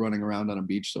people like running around on a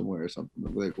beach somewhere or something.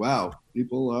 Like, wow,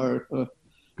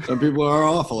 some people are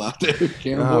awful out there.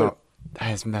 Can't avoid it.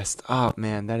 That is messed up,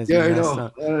 man. That is messed I know.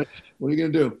 Up. What are you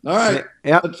gonna do? All right,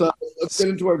 let's get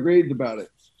into our grades about it,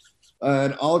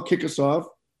 and I'll kick us off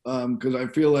because I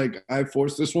feel like I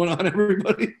forced this one on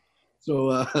everybody,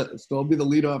 so I'll be the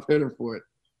leadoff hitter for it.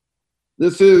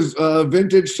 This is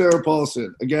vintage Sarah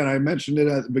Paulson. Again, I mentioned it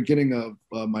at the beginning of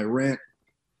my rant.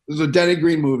 This is a Denny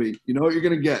Green movie. You know what you're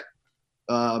gonna get.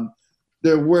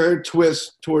 There were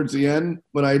twists towards the end,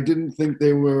 but I didn't think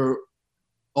they were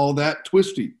all that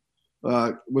twisty.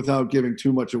 Without giving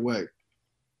too much away.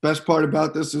 Best part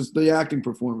about this is the acting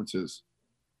performances.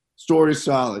 Story's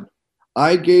solid.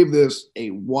 I gave this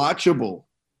a watchable,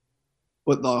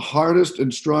 but the hardest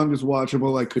and strongest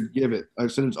watchable I could give it. I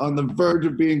said it's on the verge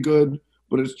of being good,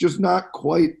 but it's just not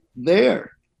quite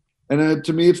there. And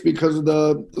to me, it's because of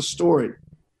the story.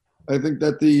 I think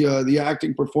that the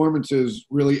acting performances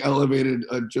really elevated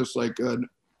just like an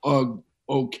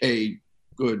okay,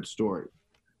 good story.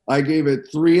 I gave it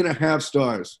 3.5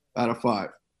 stars out of 5.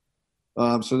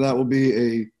 So that will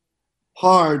be a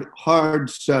hard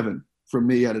 7 from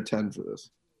me out of 10 for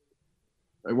this.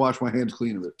 I wash my hands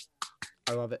clean of it.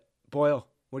 I love it. Boyle,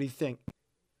 what do you think?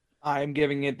 I'm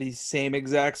giving it the same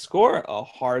exact score, a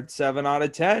hard 7 out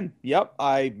of 10. Yep.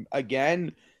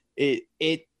 It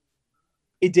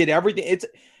did everything. It's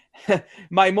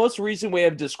my most recent way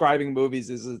of describing movies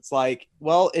is it's like,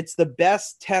 well, it's the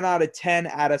best 10 out of 10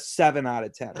 out of 7 out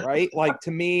of 10, right? Like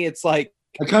to me, it's like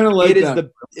I kind of like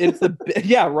that.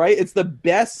 Yeah, right. It's the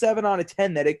best 7 out of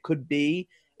 10 that it could be.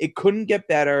 It couldn't get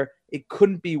better. It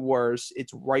couldn't be worse.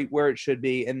 It's right where it should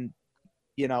be, and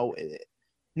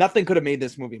nothing could have made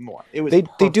this movie more. It was.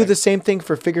 They do the same thing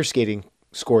for figure skating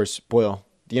scores, Boyle.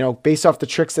 Based off the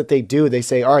tricks that they do, they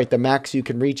say, all right, the max you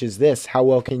can reach is this. How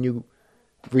well can you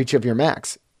reach of your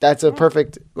max? That's a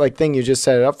perfect thing you just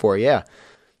set it up for. Yeah.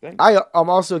 I'm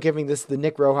also giving this the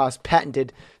Nick Rojas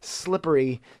patented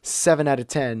slippery 7 out of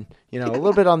 10. A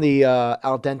little bit on the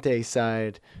al dente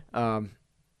side.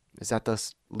 Is that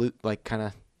the kind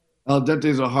of? Al dente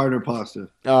is a harder pasta.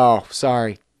 Oh,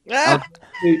 sorry. Al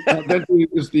dente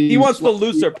is the. He wants the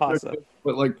looser pasta,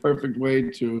 but perfect way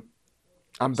to.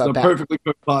 I'm it's a perfectly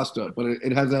cooked pasta, but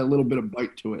it has that little bit of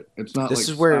bite to it. It's not. This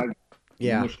is where,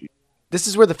 mushy. This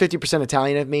is where the 50%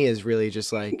 Italian of me is really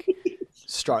just like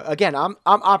strong. Again, I'm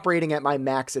operating at my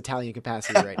max Italian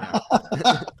capacity right now.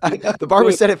 The bar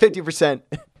was set at 50%.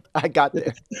 I got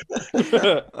there.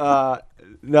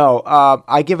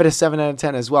 I give it a 7 out of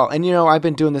 10 as well. And I've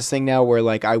been doing this thing now where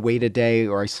I wait a day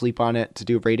or I sleep on it to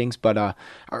do ratings. But I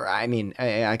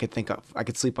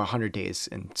could sleep 100 days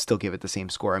and still give it the same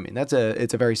score.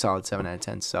 It's a very solid 7 out of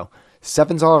 10. So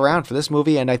sevens all around for this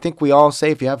movie. And I think we all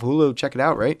say if you have Hulu, check it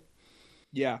out, right?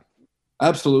 Yeah.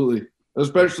 Absolutely.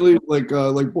 Especially like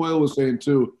Boyle was saying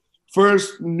too.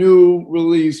 First new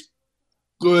release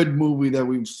good movie that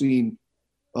we've seen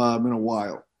in a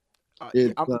while.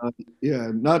 It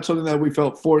not something that we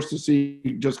felt forced to see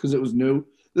just because it was new.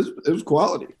 It was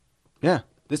quality. Yeah.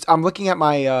 I'm looking at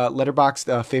my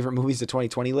Letterboxd favorite movies of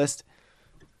 2020 list.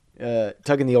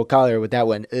 Tugging the old collar with that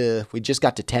one. We just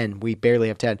got to 10. We barely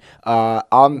have 10.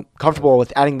 I'm comfortable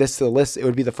with adding this to the list. It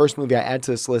would be the first movie I add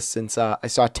to this list since I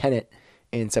saw Tenet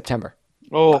in September.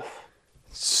 Oh.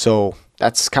 So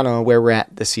that's kind of where we're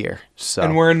at this year. So.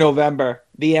 And we're in November,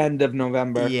 the end of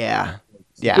November. Yeah.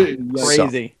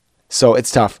 Crazy. So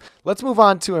it's tough. Let's move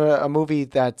on to a movie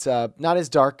that's not as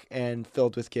dark and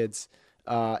filled with kids.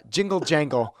 Jingle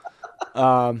Jangle.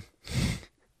 A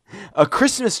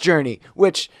Christmas Journey,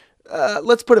 which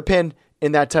let's put a pin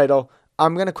in that title.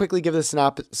 I'm going to quickly give the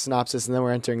synopsis, and then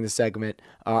we're entering the segment.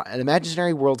 An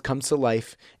imaginary world comes to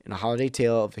life in a holiday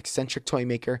tale of eccentric toy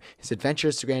maker, his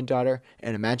adventurous granddaughter,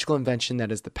 and a magical invention that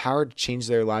has the power to change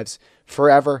their lives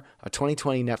forever. A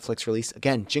 2020 Netflix release.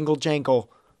 Again, Jingle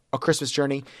Jangle, A Christmas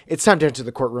Journey. It's time to enter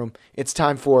the courtroom. It's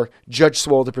time for Judge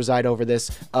Swole to preside over this.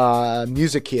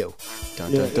 Music cue.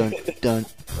 Dun, dun, dun, dun.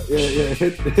 Yeah.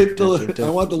 Hit the. I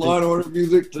want the Law and Order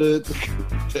music to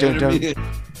enter me in.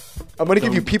 I'm going to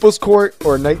give you People's Court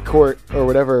or Night Court or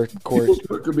whatever court. People's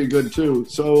Court could be good too.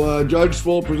 So, Judge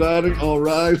Swole presiding, all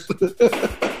rise.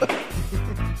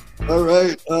 All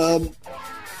right.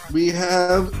 We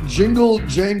have Jingle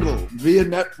Jangle via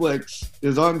Netflix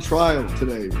is on trial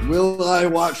today. Will I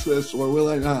watch this or will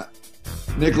I not?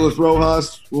 Nicholas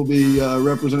Rojas will be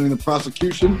representing the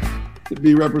prosecution,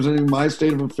 be representing my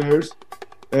state of affairs,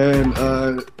 and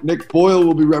Nick Boyle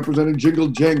will be representing Jingle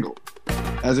Jangle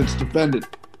as its defendant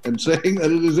and saying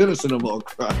that it is innocent of all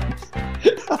crimes.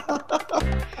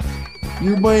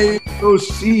 You may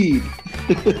proceed.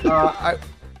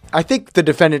 I think the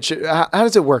defendant should. How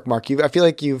does it work, Mark? I feel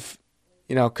like you've,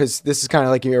 because this is kind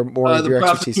of like your more of your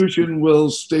expertise. The prosecution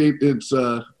will state its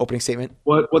opening statement.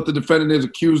 What the defendant is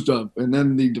accused of, and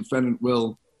then the defendant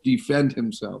will defend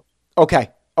himself. Okay,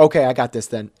 I got this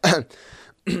then. I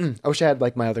wish I had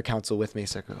like my other counsel with me,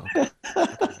 so I could go. Okay,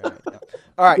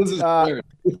 all right,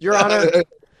 Your Honor.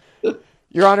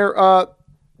 Your Honor,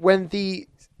 when the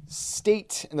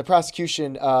state and the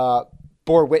prosecution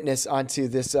bore witness onto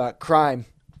this crime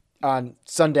on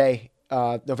Sunday,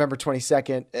 November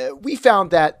 22nd, we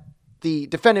found that the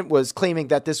defendant was claiming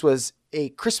that this was a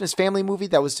Christmas family movie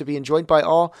that was to be enjoyed by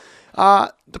all.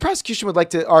 The prosecution would like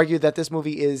to argue that this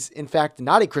movie is, in fact,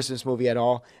 not a Christmas movie at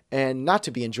all and not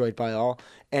to be enjoyed by all,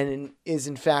 and is,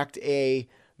 in fact, a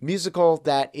musical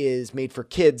that is made for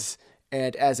kids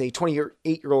and as a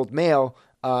 28-year-old male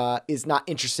is not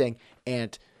interesting.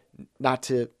 And not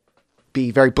to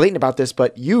be very blatant about this,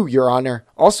 but you, Your Honor,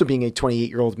 also being a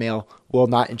 28-year-old male, will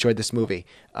not enjoy this movie.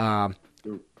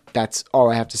 That's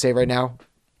all I have to say right now.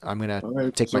 I'm going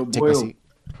to take my seat.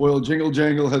 Boyle, Jingle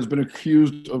Jangle has been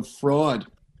accused of fraud,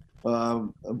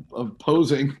 of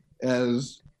posing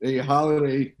as a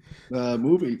holiday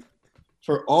movie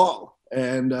for all.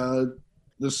 And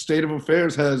the state of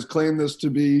affairs has claimed this to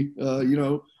be,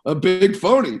 a big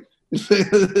phony.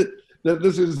 That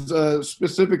this is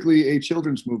specifically a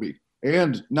children's movie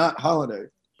and not holiday.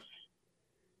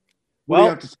 What do you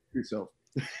have to say for yourself?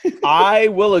 I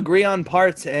will agree on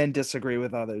parts and disagree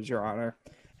with others, Your Honor.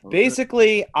 Okay.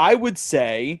 Basically, I would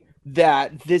say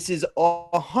that this is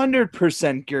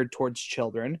 100% geared towards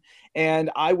children,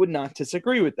 and I would not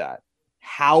disagree with that.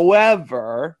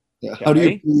 However, how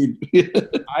do you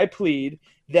plead? I plead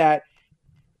that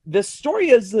the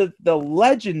story is the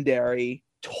legendary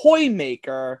toy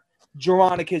maker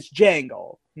Jeronicus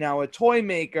Jangle. Now, a toy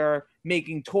maker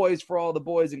making toys for all the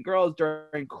boys and girls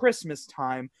during Christmas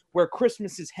time, where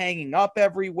Christmas is hanging up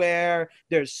everywhere,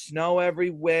 there's snow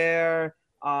everywhere,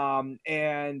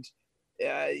 even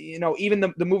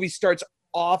the movie starts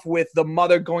off with the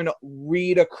mother going to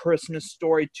read a Christmas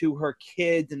story to her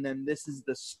kids, and then this is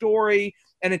the story,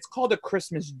 and it's called A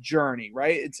Christmas Journey,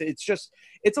 right?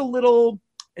 It's a little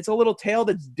tale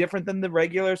that's different than the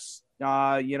regular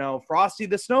Frosty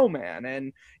the Snowman,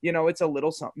 and it's a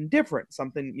little something different,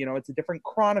 it's a different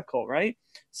chronicle, right?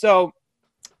 So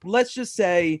let's just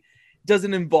say, does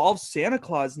it involve Santa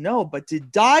Claus? No, but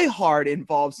did Die Hard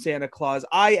involve Santa Claus?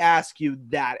 I ask you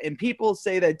that, and people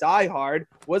say that Die Hard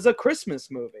was a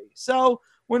Christmas movie. So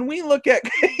when we look at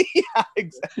yeah,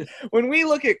 exactly. When we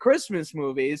look at Christmas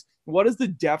movies, what is the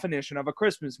definition of a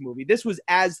Christmas movie? This was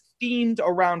as themed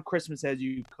around Christmas as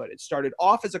you could. It started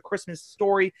off as a Christmas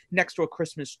story next to a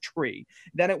Christmas tree.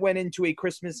 Then it went into a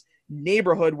Christmas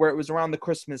neighborhood where it was around the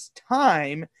Christmas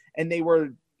time, and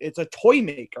it's a toy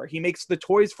maker. He makes the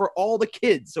toys for all the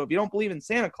kids. So if you don't believe in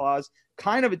Santa Claus,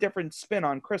 kind of a different spin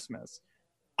on Christmas.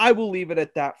 I will leave it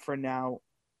at that for now.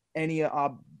 Any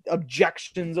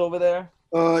objections over there?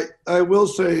 I will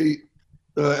say,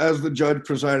 as the judge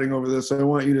presiding over this, I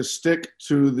want you to stick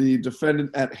to the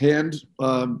defendant at hand.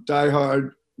 Die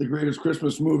Hard, the greatest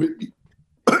Christmas movie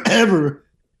ever.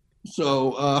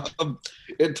 So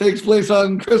it takes place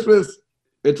on Christmas.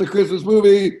 It's a Christmas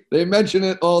movie. They mention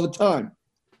it all the time.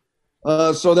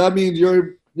 So that means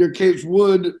your case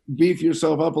would beef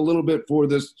yourself up a little bit for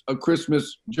this A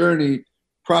Christmas Journey.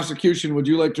 Prosecution, would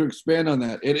you like to expand on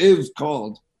that? It is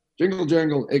called Jingle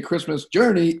Jangle, A Christmas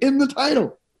Journey in the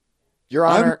title. Your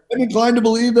Honor, I'm inclined to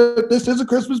believe that this is a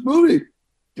Christmas movie.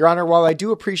 Your Honor, while I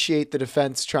do appreciate the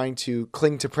defense trying to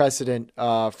cling to precedent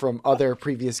from other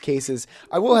previous cases,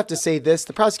 I will have to say this.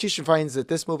 The prosecution finds that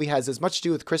this movie has as much to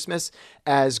do with Christmas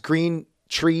as green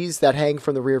trees that hang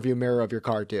from the rearview mirror of your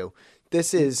car do.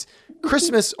 This is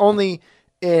Christmas only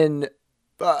in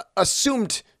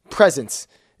assumed presence.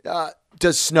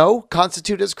 Does snow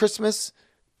constitute as Christmas?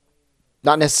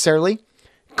 Not necessarily.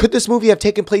 Could this movie have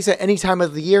taken place at any time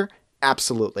of the year?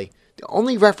 Absolutely. The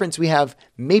only reference we have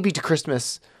maybe to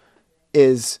Christmas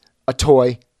is a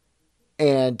toy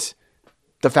and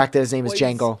the fact that his name is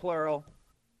Jangle. Plural.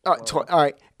 All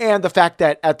right. And the fact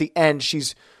that at the end,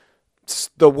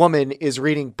 the woman is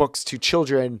reading books to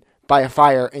children by a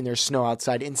fire and there's snow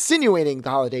outside, insinuating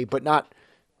the holiday, but not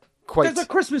quite. There's a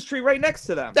Christmas tree right next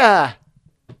to them.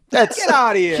 That's Get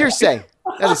out of here. Hearsay.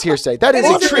 That is hearsay. That is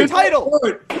a tree. Title.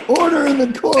 Order in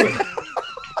the court.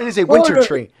 It is a winter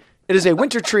tree. It is a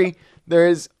winter tree. There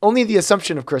is only the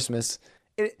assumption of Christmas.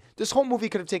 This whole movie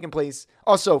could have taken place.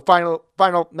 Also, final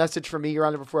message from me, Your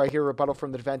Honor, before I hear a rebuttal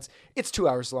from the defense. It's 2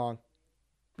 hours long.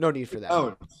 No need for that.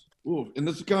 Oh, in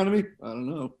this economy, I don't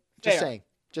know. Just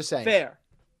saying. Fair.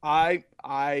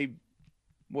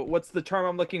 What's the term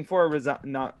I'm looking for?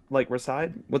 Not like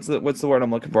reside. What's the word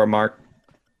I'm looking for, Mark?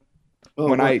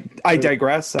 Oh, I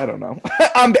digress. I don't know.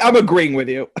 I'm agreeing with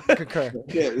you. Concur.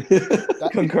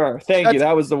 Concur. Thank you.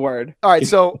 That was the word. All right.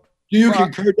 So do you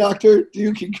concur, doctor? Do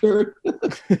you concur?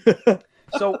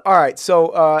 All right.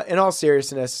 So in all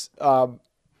seriousness,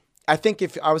 I think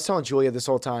if I was telling Julia this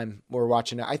whole time we were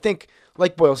watching it, I think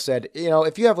like Boyle said,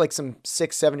 if you have like some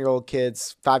 6-7-year-old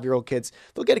kids, 5-year-old kids,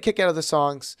 they'll get a kick out of the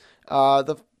songs.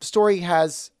 The story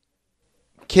has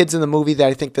kids in the movie that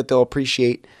I think that they'll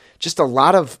appreciate. Just a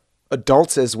lot of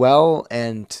adults as well,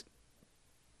 and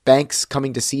banks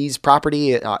coming to seize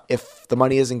property if the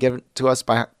money isn't given to us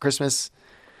by Christmas.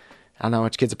 I don't know how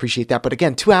much kids appreciate that, but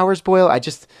again, 2 hours, Boyle.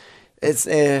 It's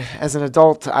as an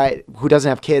adult who doesn't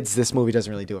have kids, this movie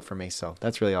doesn't really do it for me. So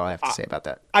that's really all I have to say about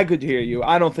that. I could hear you.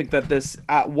 I don't think that this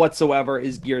whatsoever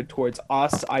is geared towards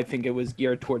us. I think it was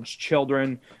geared towards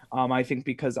children. I think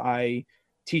because I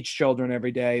teach children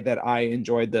every day that I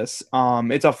enjoyed this.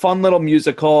 It's a fun little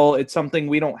musical. It's something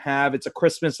we don't have. It's a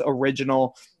Christmas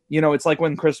original. It's like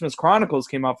when Christmas Chronicles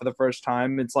came out for the first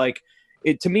time. It's like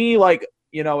to me, like,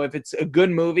 if it's a good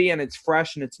movie and it's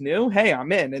fresh and it's new, hey,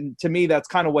 I'm in. And to me, that's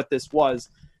kind of what this was.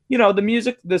 The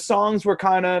music, the songs were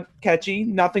kind of catchy.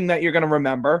 Nothing that you're going to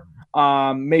remember.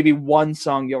 Maybe one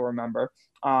song you'll remember.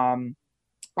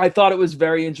 I thought it was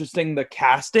very interesting. The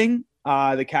casting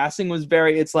was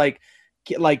very, it's like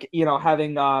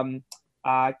having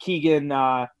Keegan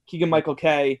Michael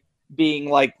Kay being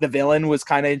like the villain was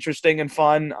kind of interesting and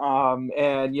fun.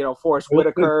 And Forrest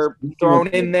Whitaker thrown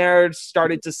in there,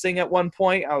 started to sing at one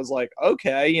point. I was like,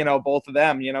 okay, both of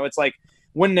them, it's like,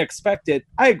 wouldn't expect it.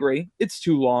 I agree. It's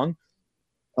too long,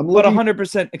 but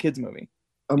 100% a kid's movie.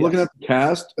 I'm looking at the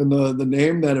cast, and the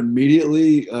name that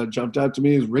immediately jumped out to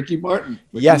me is Ricky Martin.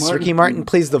 Ricky Martin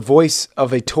plays the voice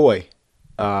of a toy.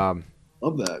 Love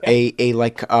that.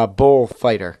 A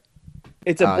bullfighter.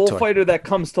 It's a bullfighter that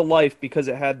comes to life because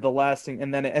it had the lasting,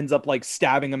 and then it ends up like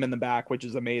stabbing him in the back, which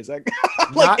is amazing.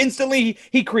 Instantly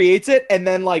he creates it, and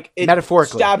then like it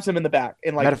metaphorically stabs him in the back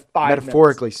in like 5 minutes.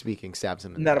 Metaphorically speaking, stabs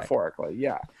him in the back.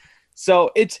 Yeah. So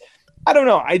I don't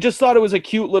know. I just thought it was a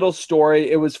cute little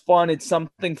story. It was fun. It's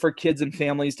something for kids and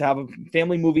families to have a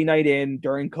family movie night in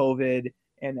during COVID.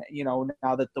 And,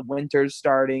 now that the winter's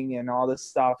starting and all this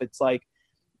stuff, it's like,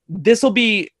 this will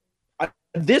be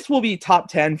top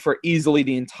 10 for easily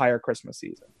the entire Christmas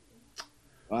season.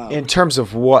 Wow. In terms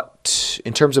of what?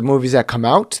 In terms of movies that come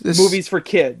out? Movies for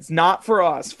kids, not for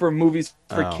us, for movies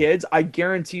for Oh. kids. I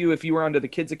guarantee you, if you were under the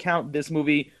kids account, this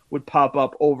movie would pop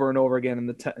up over and over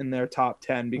again in their top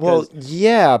 10. Well, Because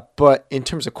yeah, but in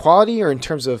terms of quality or in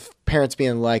terms of parents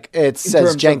being like, it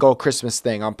says Jangle Christmas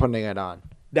thing, I'm putting it on.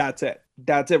 that's it.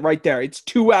 That's it right there. It's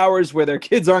 2 hours where their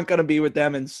kids aren't going to be with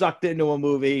them and sucked into a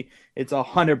movie. It's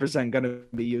 100% going to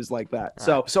be used like that.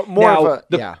 So more now, of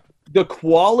a the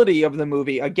quality of the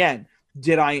movie, again,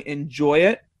 did I enjoy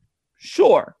it?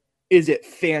 Sure. Is it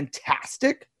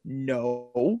fantastic?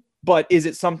 No. But is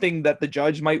it something that the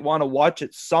judge might want to watch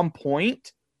at some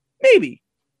point? Maybe.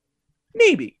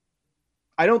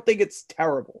 I don't think it's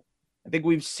terrible. I think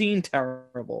we've seen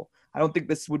terrible. I don't think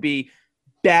this would be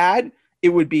bad. It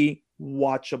would be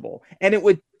watchable. And it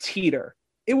would teeter.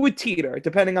 It would teeter,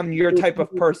 depending on your type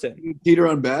of person. Teeter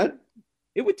on bad?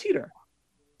 It would teter.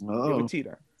 Oh. It would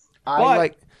teeter. I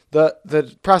like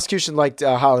the prosecution liked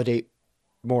Holiday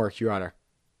more, Your Honor.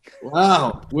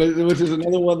 Wow. Which is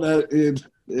another one that is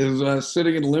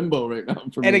sitting in limbo right now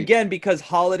for me. And again, because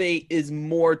Holiday is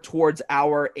more towards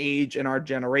our age and our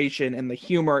generation, and the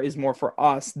humor is more for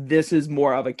us, this is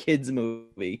more of a kid's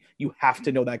movie. You have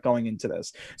to know that going into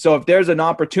this. So if there's an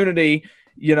opportunity,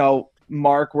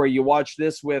 Mark, where you watch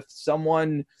this with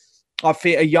someone,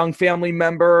 a young family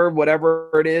member,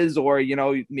 whatever it is, or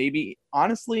maybe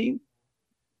honestly,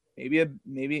 maybe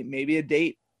a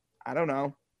date. I don't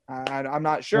know. I'm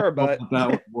not sure, but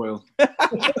that Boyle.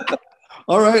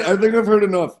 All right, I think I've heard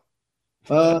enough.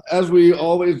 As we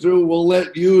always do, we'll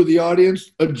let you, the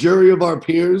audience, a jury of our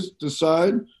peers,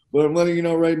 decide. But I'm letting you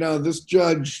know right now, this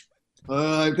judge,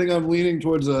 I think I'm leaning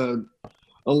towards a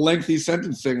lengthy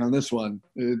sentencing on this one.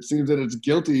 It seems that it's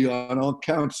guilty on all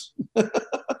counts.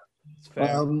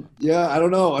 Yeah, I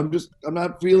don't know. I'm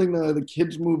not feeling the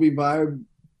kids movie vibe.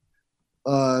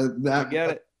 That get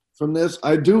it. From this,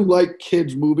 I do like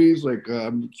kids movies. Like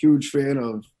I'm a huge fan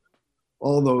of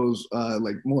all those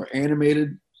like more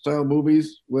animated style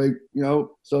movies. Like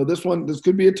so this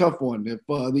could be a tough one. If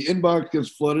the inbox gets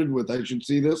flooded with "I should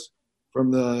see this"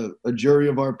 from a jury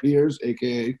of our peers,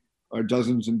 aka our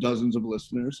dozens and dozens of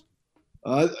listeners,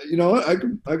 I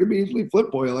could be easily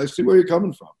flip Boyle. I see where you're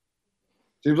coming from.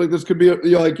 Seems like this could be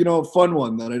a fun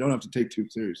one that I don't have to take too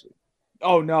seriously.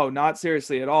 Oh no, not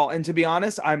seriously at all. And to be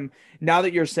honest, now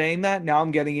that you're saying that, now I'm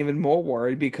getting even more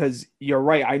worried because you're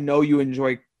right. I know you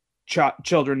enjoy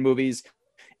children movies,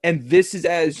 and this is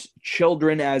as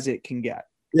children as it can get.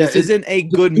 Yeah, this isn't a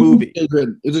good movie.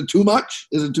 Children. Is it too much?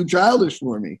 Is it too childish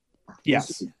for me?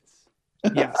 Yes.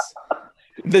 Yes.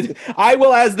 I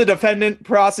will, as the defendant,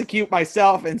 prosecute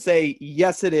myself and say,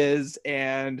 yes, it is.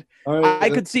 And right,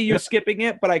 I could see you skipping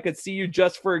it, but I could see you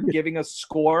just for giving a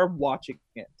score watching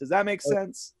it. Does that make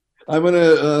sense? I'm going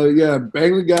to,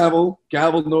 bang the gavel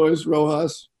noise,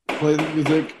 Rojas, play the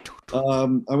music.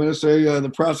 I'm going to say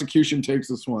the prosecution takes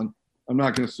this one. I'm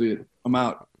not going to see it. I'm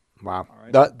out. Wow.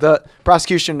 Right. The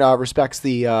prosecution respects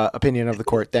the opinion of the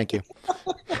court. Thank you.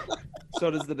 So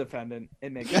does the defendant.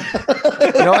 It makes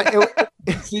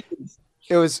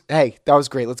it was, hey, that was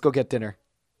great. Let's go get dinner.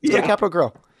 Let's go to Capitol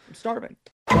Grill. I'm starving.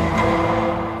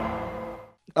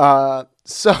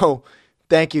 So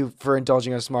thank you for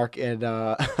indulging us, Mark, and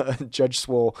Judge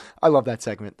Swole. I love that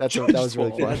segment. That was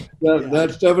really fun.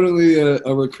 That's definitely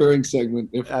a recurring segment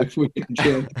if we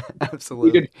can.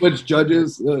 Absolutely. We can switch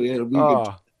judges. It'll be good.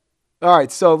 All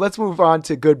right, so let's move on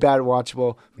to Good, Bad,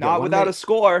 Watchable. Not without a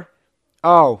score.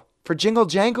 Oh, for Jingle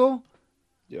Jangle?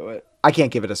 Do it. I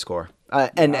can't give it a score.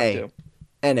 N.A.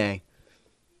 N.A.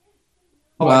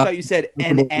 Oh, I thought you said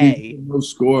N.A. No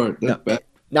score. That's bad.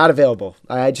 Not available.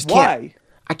 I just can't. Why?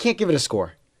 I can't give it a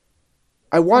score.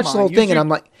 I watched the whole thing and I'm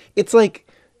like, it's like,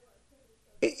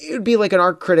 it would be like an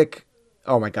art critic.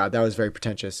 Oh my God, that was very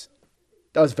pretentious.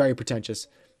 I was about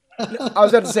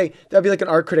to say, that'd be like an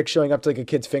art critic showing up to like a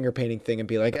kid's finger painting thing and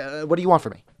be like, what do you want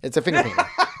from me? It's a finger painting.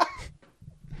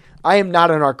 I am not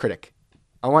an art critic.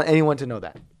 I want anyone to know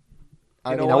that.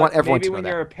 I want everyone to know that. Maybe when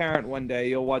you're a parent one day,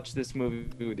 you'll watch this movie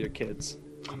with your kids.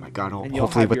 Oh my God,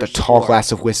 hopefully with a tall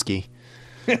glass of whiskey.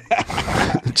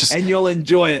 And you'll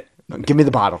enjoy it. Give me the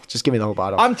bottle. Just give me the whole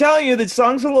bottle. I'm telling you, the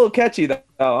songs are a little catchy, though.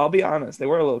 I'll be honest. They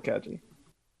were a little catchy.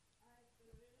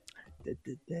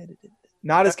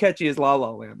 Not as catchy as La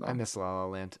La Land, though. I miss La La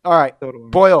Land. All right.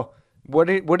 Boyle, what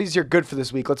is your good for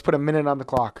this week? Let's put a minute on the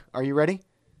clock. Are you ready?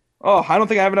 Oh, I don't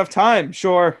think I have enough time.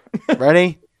 Sure.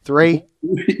 Ready? 3,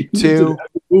 2,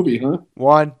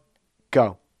 1,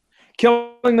 go.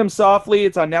 Killing Them Softly,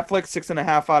 it's on Netflix,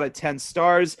 6.5 out of 10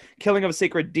 stars. Killing of a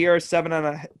Sacred Deer, 7 out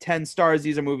of 10 stars.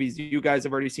 These are movies you guys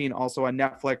have already seen, also on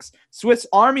Netflix. Swiss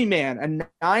Army Man, a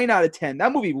 9 out of 10.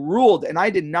 That movie ruled, and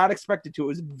I did not expect it to. It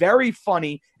was very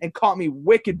funny and caught me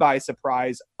wicked by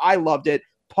surprise. I loved it.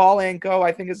 Paul Anka,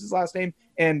 I think is his last name,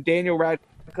 and Daniel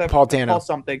Radcliffe. Paul Dano. Paul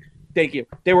something. Thank you.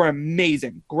 They were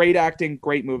amazing. Great acting,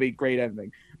 great movie, great ending.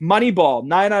 Moneyball,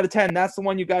 9 out of 10. That's the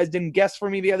one you guys didn't guess for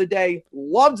me the other day.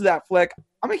 Loved that flick.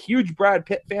 I'm a huge Brad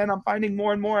Pitt fan. I'm finding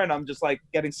more and more, and I'm just like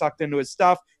getting sucked into his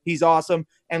stuff. He's awesome.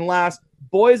 And last,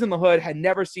 Boys in the Hood. Had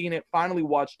never seen it. Finally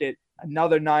watched it.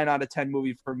 Another 9 out of 10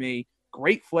 movie for me.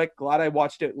 Great flick. Glad I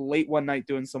watched it late one night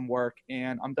doing some work,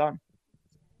 and I'm done.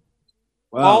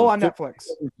 Wow. All on Netflix.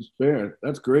 Fair.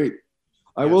 That's great.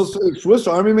 I will say, Swiss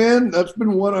Army Man, that's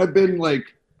been one I've been like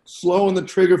slow on the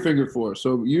trigger finger for.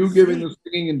 So you giving the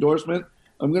singing endorsement,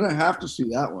 I'm going to have to see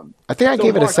that one. I think I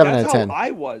gave it a 7 out of 10.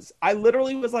 I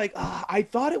literally was like, I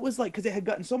thought it was like, because it had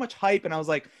gotten so much hype, and I was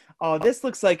like, oh, this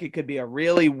looks like it could be a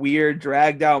really weird,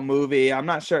 dragged out movie. I'm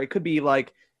not sure. It could be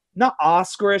like, not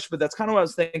Oscarish, but that's kind of what I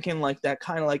was thinking, like that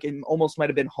kind of like it almost might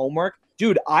have been homework.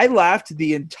 Dude, I laughed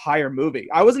the entire movie.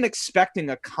 I wasn't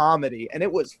expecting a comedy, and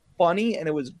it was funny, and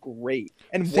it was great.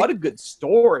 And what a good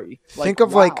story. Think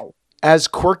of like as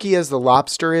quirky as The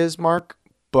Lobster is, Mark,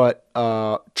 but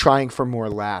trying for more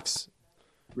laughs.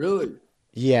 Really?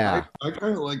 Yeah. I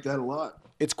kind of like that a lot.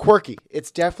 It's quirky. It's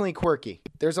definitely quirky.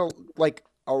 There's a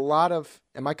lot of.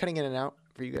 Am I cutting in and out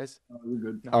for you guys? We're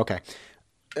good. No. Okay.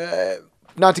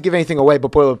 Not to give anything away,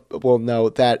 but we'll know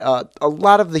that a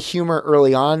lot of the humor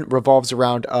early on revolves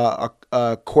around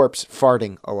a corpse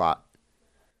farting a lot.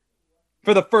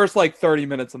 For the first like 30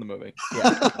 minutes of the movie.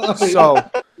 Yeah.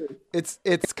 So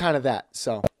it's kind of that.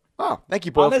 So thank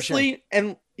you, Boyle. Honestly,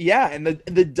 and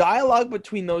the dialogue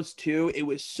between those two, it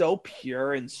was so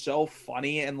pure and so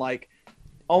funny, and like,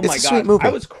 oh my god, I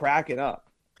was cracking up.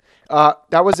 I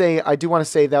do want to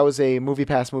say that was a Movie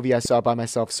Pass movie I saw by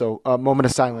myself. So a moment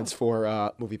of silence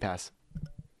for Movie Pass.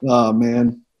 Oh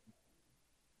man.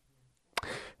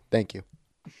 Thank you.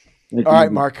 All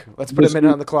right, Mark, let's put a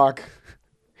minute on the clock.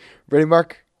 Ready,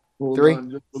 Mark? Hold 3.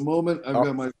 on just a moment. I've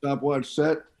got my stopwatch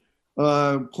set.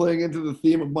 Playing into the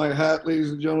theme of my hat,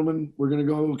 ladies and gentlemen. We're going to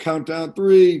go countdown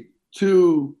 3,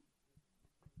 2.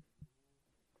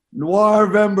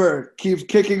 Noirvember keeps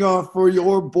kicking off for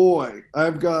your boy.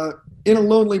 I've got In a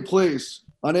Lonely Place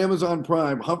on Amazon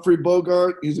Prime. Humphrey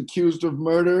Bogart, he's accused of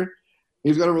murder.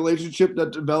 He's got a relationship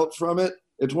that develops from it.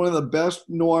 It's one of the best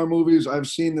noir movies I've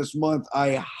seen this month.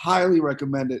 I highly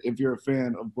recommend it if you're a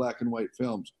fan of black and white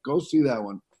films. Go see that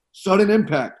one. Sudden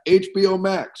Impact, HBO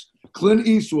Max. Clint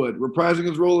Eastwood reprising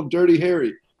his role of Dirty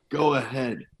Harry. Go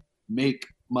ahead. Make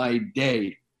my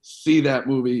day. See that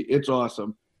movie. It's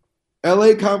awesome.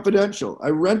 LA Confidential. I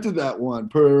rented that one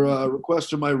per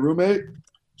request of my roommate.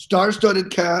 Star-studded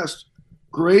cast.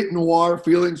 Great noir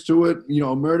feelings to it. You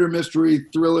know, murder mystery,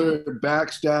 thriller,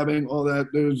 backstabbing, all that.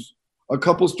 There's a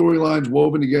couple storylines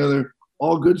woven together.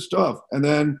 All good stuff. And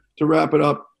then to wrap it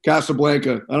up,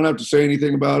 Casablanca. I don't have to say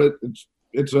anything about it.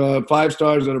 It's 5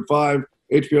 stars out of 5.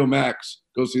 HBO Max.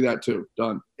 Go see that too.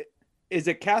 Done. Is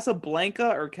it Casablanca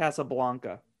or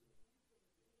Casablanca?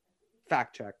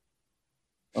 Fact check.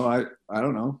 Oh, I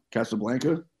don't know.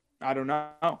 Casablanca? I don't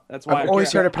know. That's why I've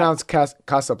always heard it pronounced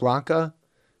Casablanca,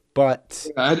 but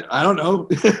I don't know.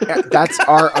 that's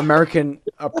our American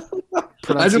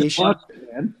pronunciation. I just watched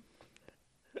it, man.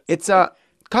 It's Casablanca.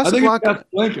 I think it's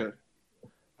Casablanca.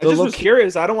 I just was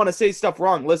curious. I don't want to say stuff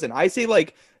wrong. Listen, I say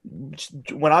like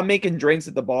when I'm making drinks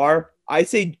at the bar, I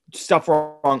say stuff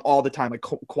wrong all the time. Like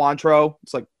Cointreau,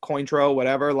 it's like Cointreau,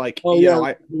 whatever. Like,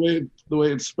 the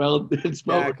way it's spelled. It's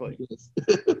spelled exactly.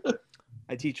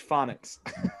 I teach phonics.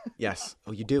 Yes.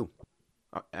 Oh, you do.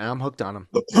 And I'm hooked on them.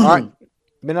 All right.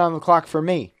 Minute on the clock for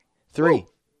me. 3,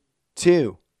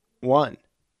 2, 1,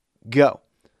 go.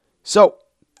 So,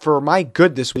 for my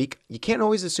good this week, you can't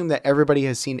always assume that everybody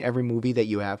has seen every movie that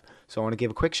you have. So I want to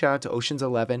give a quick shout out to Ocean's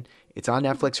 11. It's on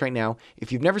Netflix right now.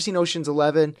 If you've never seen Ocean's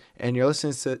 11 and you're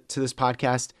listening to this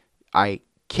podcast, I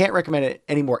can't recommend it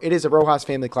anymore. It is a Rojas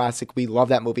family classic. We love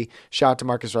that movie. Shout out to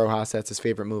Marcus Rojas. That's his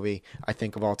favorite movie, I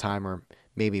think, of all time, or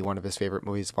maybe one of his favorite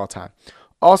movies of all time.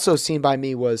 Also seen by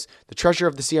me was The Treasure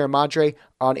of the Sierra Madre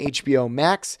on HBO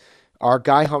Max. Our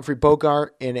guy Humphrey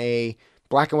Bogart in a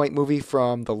black and white movie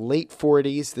from the late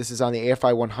 40s. This is on the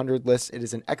AFI 100 list. It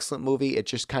is an excellent movie. It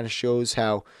just kind of shows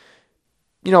how,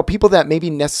 people that maybe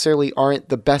necessarily aren't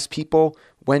the best people,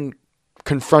 when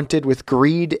confronted with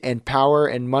greed and power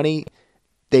and money,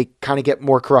 they kind of get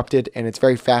more corrupted, and it's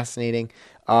very fascinating.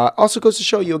 Also goes to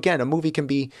show you, again, a movie can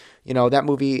be, that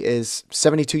movie is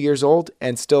 72 years old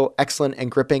and still excellent and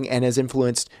gripping and has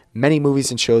influenced many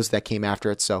movies and shows that came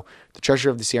after it. So The Treasure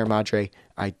of the Sierra Madre,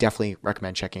 I definitely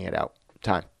recommend checking it out.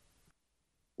 Time.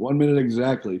 1 minute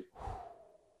exactly.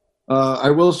 I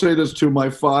will say this too. My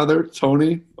father,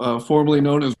 Tony, formerly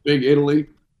known as Big Italy,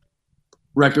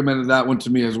 recommended that one to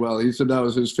me as well. He said that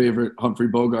was his favorite Humphrey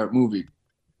Bogart movie.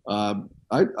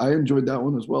 I enjoyed that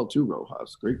one as well too,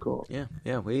 Rojas. Great call.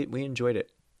 Yeah, we enjoyed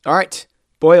it. All right,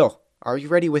 Boyle, are you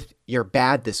ready with your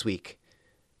bad this week?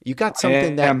 You got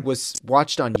something that was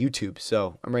watched on YouTube,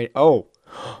 so I'm ready. Oh,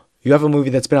 you have a movie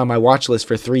that's been on my watch list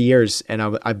for 3 years, and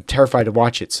I'm terrified to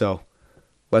watch it. So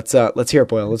let's hear it,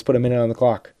 Boyle. Let's put a minute on the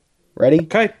clock. Ready?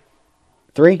 Okay.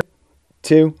 3,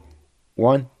 2,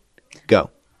 1,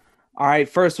 go. All right,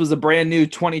 first was a brand new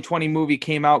 2020 movie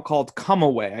came out called Come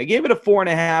Away. I gave it a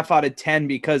 4.5 out of 10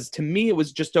 because to me it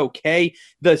was just okay.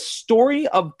 The story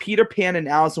of Peter Pan and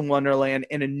Alice in Wonderland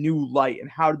in a new light and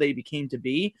how they became to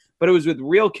be, but it was with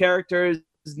real characters,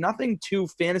 nothing too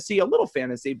fantasy, a little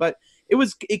fantasy, but it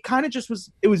was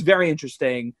very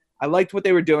interesting. I liked what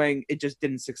they were doing. It just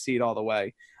didn't succeed all the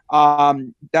way.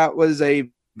 That was a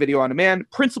video on demand.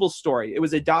 Principal Story. It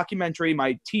was a documentary.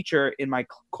 My teacher in my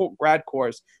grad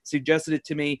course suggested it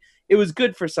to me. It was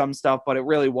good for some stuff, but it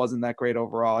really wasn't that great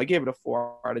overall. I gave it a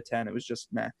 4 out of 10. It was just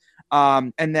meh.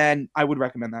 And then I would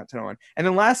recommend that to no one. And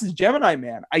then last is Gemini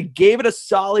Man. I gave it a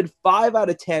solid 5 out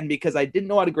of 10 because I didn't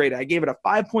know how to grade it. I gave it a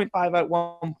 5.5 at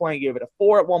one point. I gave it a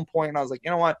 4 at one point. And I was like, you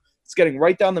know what? It's getting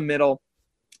right down the middle.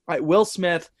 Will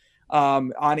Smith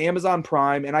on Amazon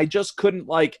Prime. And I just couldn't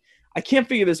I can't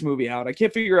figure this movie out. I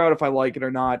can't figure out if I like it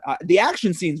or not. The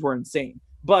action scenes were insane,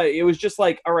 but it was just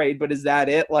like, all right, but is that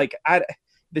it?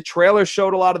 The trailer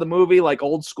showed a lot of the movie, like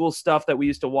old school stuff that we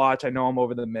used to watch. I know I'm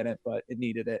over the minute, but it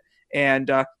needed it. And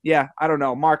I don't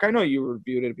know. Mark, I know you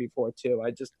reviewed it before too.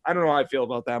 I don't know how I feel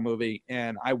about that movie,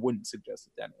 and I wouldn't suggest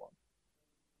it to anyone.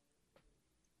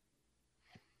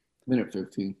 Minute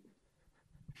 15.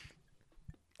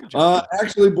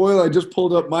 Actually, Boyle, I just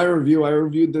pulled up my review. I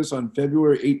reviewed this on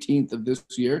February 18th of this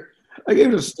year. I gave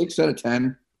it a 6 out of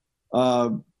 10.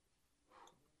 Kind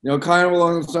of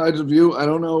along the sides of you. I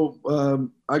don't know.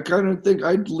 I kind of think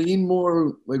I'd lean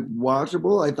more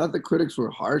watchable. I thought the critics were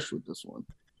harsh with this one.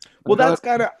 Well, that's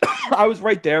kind of – I was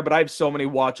right there, but I have so many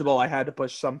watchable. I had to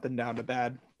push something down to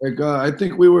bad. I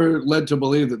think we were led to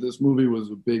believe that this movie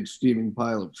was a big steaming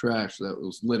pile of trash that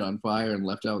was lit on fire and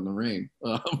left out in the rain.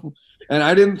 And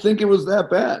I didn't think it was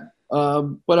that bad.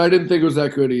 But I didn't think it was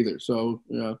that good either. So,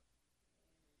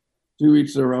 to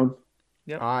each their own.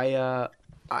 Yep. I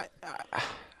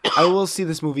will see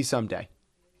this movie someday.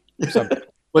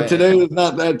 But today is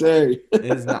not that day. It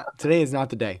is not. Today is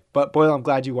not the day. But, Boyle, I'm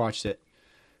glad you watched it.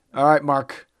 All right,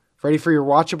 Mark. Ready for your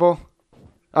watchable?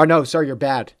 Oh, no. Sorry, you're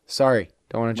bad. Sorry.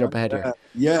 Don't want to jump ahead here.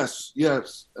 Yes.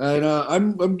 And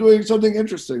I'm doing something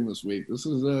interesting this week. This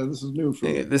is new for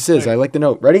me. This is. I like the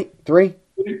note. Ready? 3,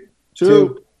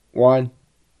 2, 1.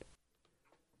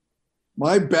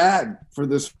 My bad for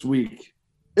this week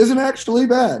isn't actually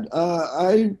bad.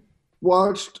 I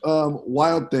watched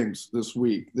Wild Things this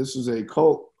week. This is a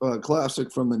cult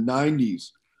classic from the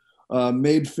 90s,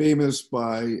 made famous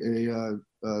by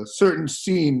a certain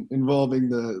scene involving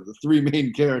the 3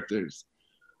 main characters.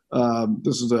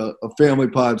 This is a family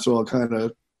pod, so I'll kind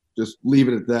of just leave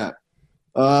it at that.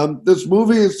 This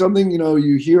movie is something,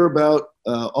 you hear about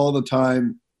all the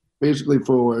time, basically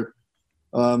for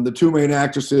the 2 main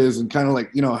actresses and kind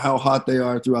of how hot they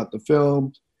are throughout the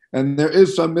film. And there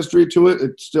is some mystery to it.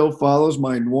 It still follows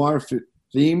my noir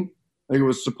theme. It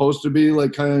was supposed to be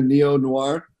kind of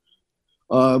neo-noir.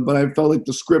 But I felt like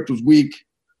the script was weak.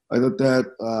 I thought that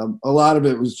a lot of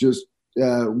it was just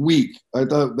weak. I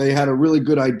thought they had a really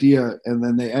good idea, and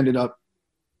then they ended up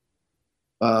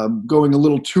going a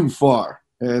little too far,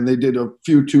 and they did a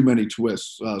few too many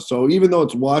twists. So even though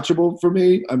it's watchable for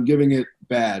me, I'm giving it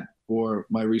bad for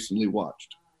my recently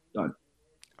watched. Done.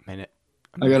 A minute.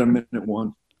 I got a minute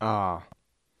 1.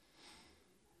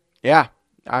 Yeah,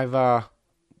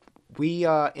 we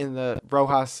in the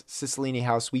Rojas Cicilline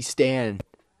house, we stand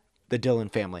the Dillon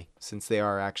family since they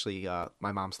are actually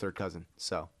my mom's third cousin.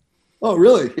 So. Oh,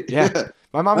 really? Yeah.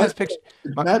 My mom has pictures.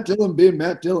 Matt Dillon being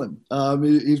Matt Dillon.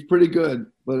 He's pretty good,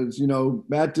 but it's,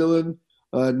 Matt Dillon,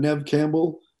 Nev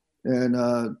Campbell,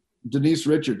 and Denise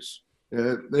Richards.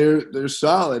 They're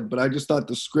solid, but I just thought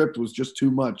the script was just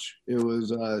too much. It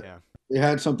was they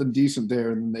had something decent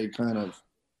there, and they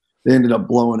ended up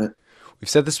blowing it. We've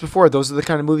said this before. Those are the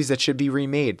kind of movies that should be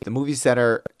remade. The movies that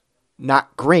are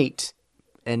not great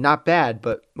and not bad,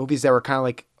 but movies that were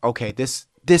kind of okay, this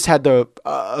this had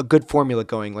a good formula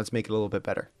going. Let's make it a little bit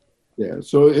better. Yeah.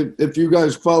 So if you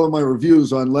guys follow my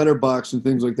reviews on Letterboxd and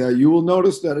things like that, you will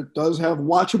notice that it does have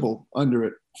watchable under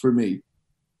it for me.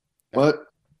 But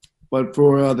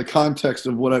for the context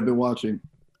of what I've been watching,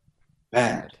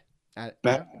 bad.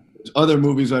 There's other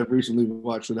movies I've recently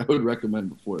watched that I would recommend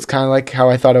before. It's kind of like how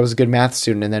I thought I was a good math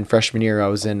student, and then freshman year I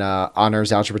was in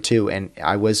honors algebra 2, and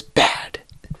I was bad.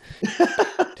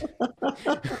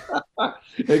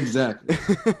 Exactly.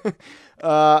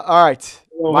 All right.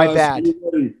 My bad.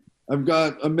 I've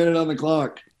got a minute on the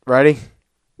clock. Ready?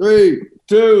 3,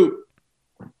 2.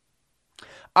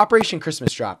 Operation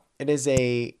Christmas Drop. It is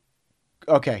a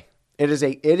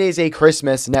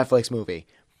Christmas Netflix movie,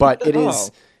 but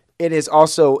it is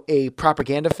also a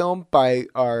propaganda film by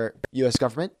our U.S.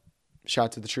 government. Shout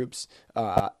out to the troops.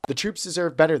 The troops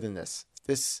deserve better than this.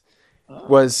 This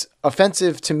was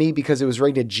offensive to me because it was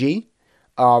rated G.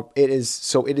 It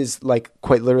is like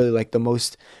quite literally like the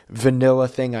most vanilla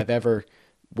thing I've ever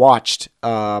watched.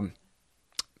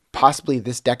 Possibly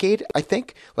this decade, I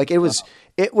think. Like it was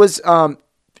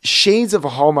shades of a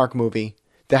Hallmark movie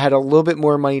that had a little bit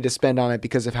more money to spend on it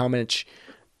because of how much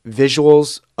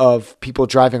visuals of people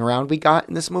driving around we got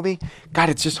in this movie. God,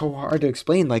 it's just so hard to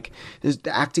explain. Like the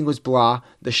acting was blah,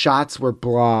 the shots were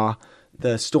blah,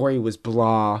 the story was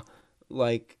blah.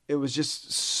 Like it was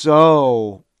just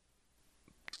so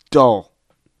dull.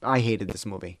 I hated this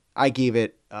movie. I gave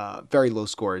it very low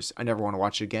scores. I never want to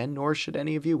watch it again, nor should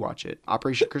any of you watch it.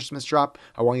 Operation Christmas Drop.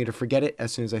 I want you to forget it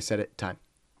as soon as I said it. Time.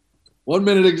 1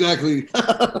 minute exactly.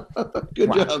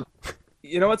 Good job.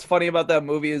 You know what's funny about that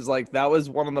movie is like that was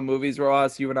one of the movies,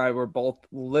 Ross, you and I were both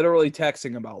literally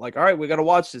texting about. Like, all right, we got to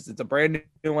watch this. It's a brand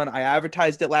new one. I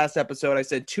advertised it last episode. I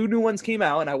said 2 new ones came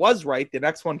out, and I was right. The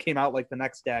next one came out like the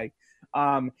next day.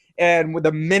 And with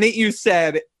the minute you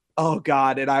said, "Oh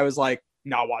God," and I was like,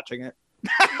 not watching it.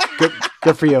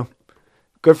 Good for you.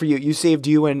 Good for you. You saved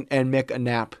you and Mick a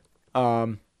nap.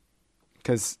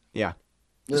 Because yeah,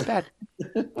 it's bad.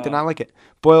 Did not like it.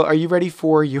 Boyle, are you ready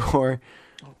for your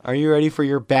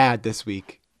bad this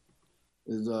week?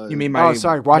 You mean my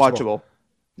watchable?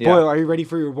 Yeah. Boyle, are you ready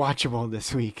for your watchable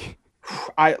this week?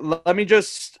 Let me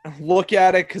just look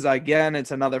at it because again,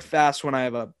 it's another fast one. I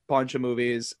have a bunch of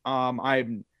movies.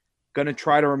 I'm gonna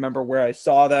try to remember where I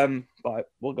saw them, but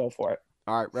we'll go for it.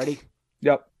 All right, ready?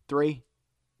 Yep. 3,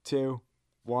 2,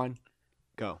 1,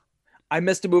 go. I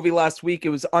missed a movie last week. It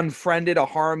was Unfriended, a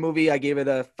horror movie. I gave it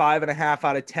a 5.5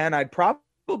 out of 10. I'd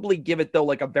probably give it though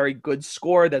like a very good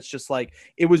score. That's just like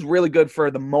it was really good for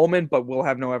the moment, but will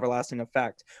have no everlasting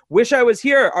effect. Wish I Was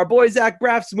Here, our boy Zach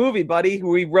Braff's movie, buddy,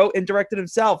 who he wrote and directed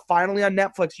himself. Finally on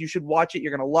Netflix. You should watch it.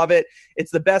 You're gonna love it.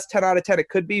 It's the best 10 out of 10 it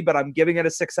could be, but I'm giving it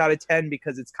a 6 out of 10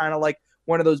 because it's kind of like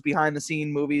one of those behind the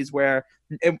scene movies where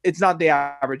it's not the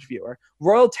average viewer.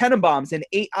 Royal Tenenbaums, an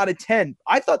 8 out of 10.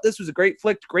 I thought this was a great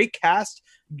flick, great cast.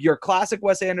 Your classic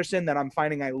Wes Anderson that I'm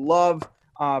finding I love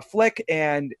flick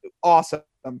and awesome.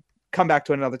 Come back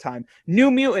to it another time. New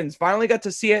Mutants, finally got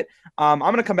to see it. I'm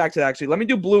going to come back to that actually. Let me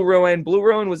do Blue Ruin. Blue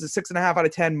Ruin was a 6.5 out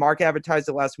of 10. Mark advertised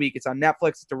it last week. It's on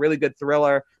Netflix. It's a really good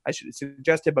thriller. I should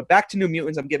suggest it. But back to New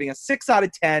Mutants, I'm giving a 6 out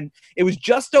of 10. It was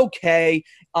just okay.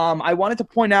 I wanted to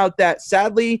point out that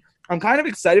sadly, I'm kind of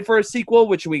excited for a sequel,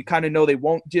 which we kind of know they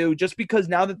won't do, just because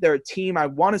now that they're a team, I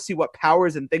want to see what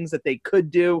powers and things that they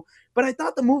could do. But I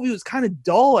thought the movie was kind of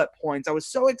dull at points. I was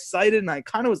so excited, and I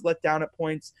kind of was let down at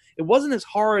points. It wasn't as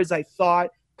horror as I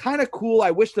thought. Kind of cool.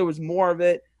 I wish there was more of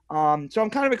it. So I'm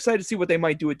kind of excited to see what they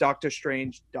might do with Doctor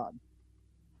Strange. Done.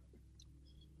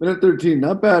 Minute 13,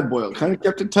 not bad, Boyle. Kind of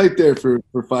kept it tight there for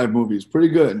 5 movies. Pretty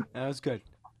good. That was good.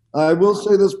 I will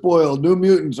say this, Boyle. New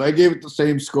Mutants, I gave it the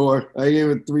same score. I gave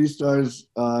it 3 stars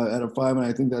out of 5, and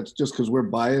I think that's just because we're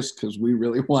biased because we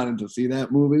really wanted to see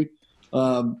that movie.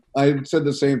 I said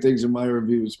the same things in my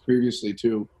reviews previously,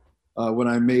 too, when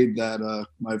I made that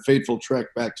my fateful trek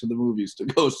back to the movies to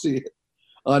go see it.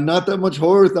 Not that much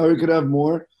horror. Thought we could have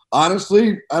more.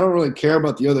 Honestly, I don't really care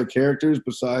about the other characters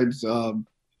besides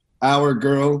our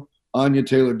girl, Anya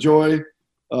Taylor-Joy.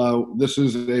 This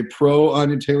is a pro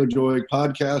Anya Taylor-Joy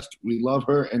podcast. We love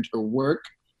her and her work.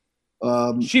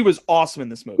 She was awesome in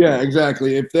this movie. Yeah,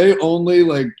 exactly. If they only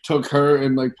like took her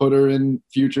and like put her in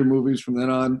future movies from then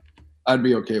on, I'd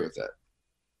be okay with that.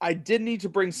 I did need to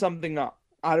bring something up.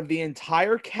 Out of the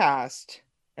entire cast,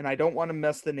 and I don't want to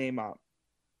mess the name up,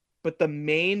 but the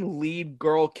main lead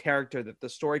girl character that the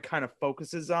story kind of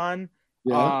focuses on,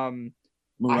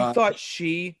 I thought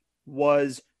she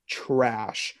was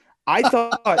trash. I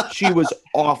thought she was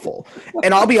awful.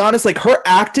 And I'll be honest, like her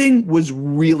acting was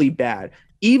really bad.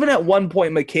 Even at one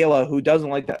point, Michaela, who doesn't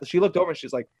like that, she looked over and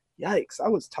she's like, yikes,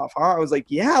 that was tough, huh? I was like,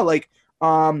 yeah, like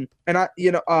And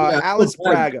Yeah, Alice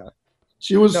so bad. Braga.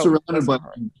 She was No, surrounded that's by not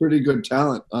her. some pretty good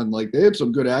talent. They had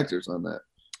some good actors on that.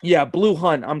 Yeah, Blue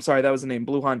Hunt. I'm sorry, that was the name,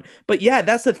 Blue Hunt. But yeah,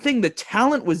 that's the thing. The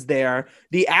talent was there,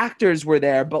 the actors were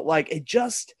there, but like it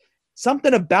just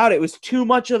something about it was too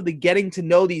much of the getting to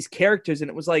know these characters, and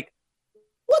it was like,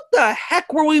 what the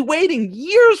heck were we waiting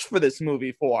years for this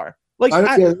movie for? Like,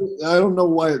 I don't know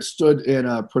why it stood in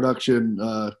production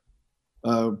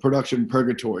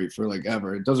purgatory for like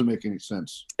ever. It doesn't make any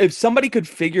sense. if somebody could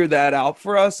figure that out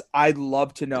for us, I'd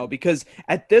love to know, because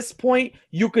at this point,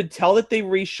 you could tell that they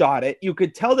reshot it. You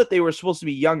could tell that they were supposed to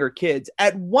be younger kids.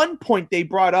 At one point, they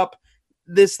brought up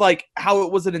this like how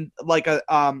it wasn't like a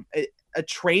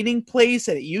training place,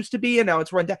 and it used to be, and now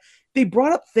it's run down. They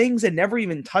brought up things and never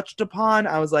even touched upon.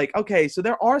 I was like, okay, so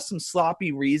there are some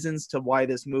sloppy reasons to why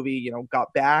this movie,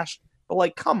 got bashed. But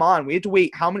like, come on, we had to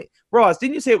wait how many? Ross,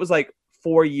 didn't you say it was like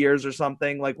 4 years or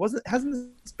something? Like,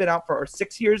 hasn't this been out for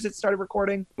 6 years? It started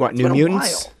recording. What, It's New been a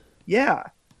Mutants? while. Yeah,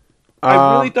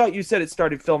 I really thought you said it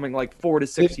started filming like 4 to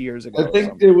 6 years ago. I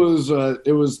think it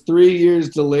was 3 years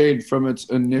delayed from its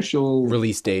initial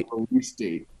Release date.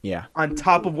 Yeah. On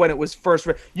top of when it was first,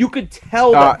 you could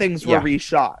tell that things were yeah.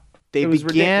 reshot. They It was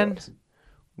began ridiculous.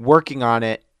 working on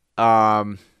it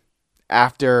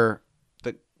after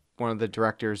one of the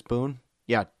directors,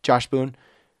 Josh Boone,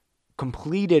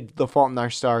 completed The Fault in Our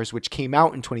Stars, which came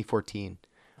out in 2014.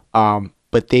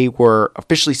 But they were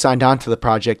officially signed on to the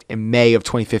project in May of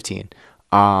 2015.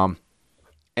 And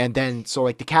then, so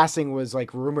like the casting was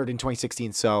like rumored in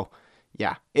 2016. So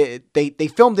yeah, they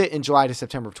filmed it in July to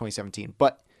September of 2017.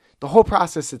 But the whole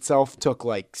process itself took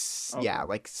like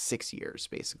 6 years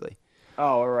basically.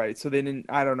 Oh, all right. So they didn't.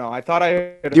 I don't know. I thought I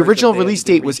heard The original that they had release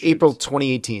to do date was reshoots. April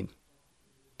 2018.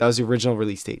 That was the original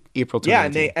release date, April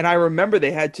 2018. Yeah, and I remember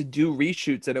they had to do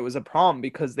reshoots, and it was a problem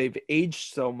because they've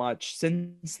aged so much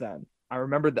since then. I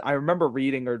remember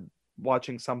reading or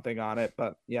watching something on it,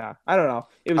 but yeah, I don't know.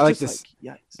 It was I like just this.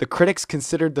 like, yikes. The critics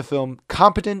considered the film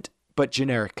competent but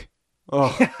generic.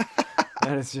 Oh,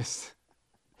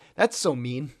 that's so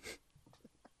mean.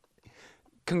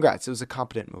 Congrats, it was a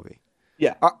competent movie.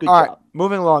 Yeah, good all job. right,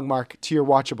 moving along, Mark, to your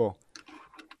watchable.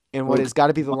 And what has got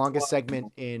to be the longest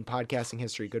segment in podcasting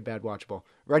history, Good, Bad, Watchable.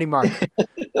 Ready, Mark?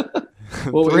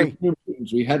 Well, 3.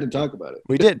 we had to talk about it.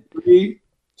 We did. 3,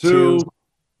 2,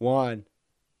 1.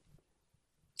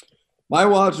 My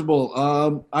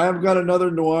watchable. I have got another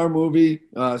noir movie,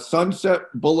 Sunset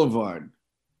Boulevard.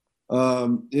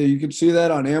 You can see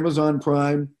that on Amazon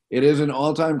Prime. It is an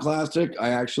all-time classic.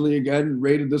 I actually, again,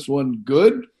 rated this one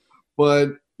good, but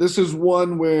this is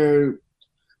one where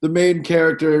the main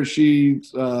character,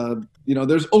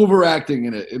 there's overacting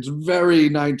in it. It's very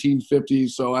 1950s,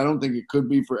 so I don't think it could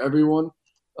be for everyone.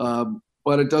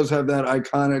 But it does have that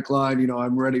iconic line,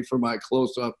 I'm ready for my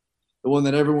close-up, the one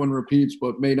that everyone repeats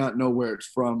but may not know where it's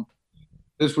from.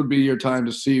 This would be your time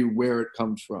to see where it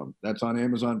comes from. That's on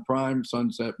Amazon Prime,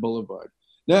 Sunset Boulevard.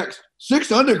 Next,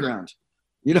 Six Underground.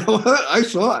 You know what? I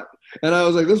saw it, and I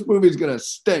was like, this movie's going to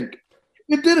stink.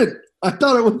 It didn't. I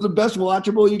thought it was the best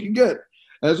watchable you can get.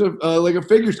 As like a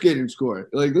figure skating score.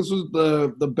 Like, this was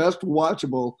the best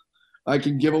watchable I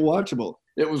can give a watchable.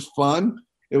 It was fun.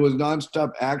 It was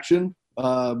nonstop action.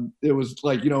 It was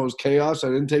like, it was chaos. I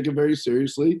didn't take it very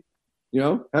seriously.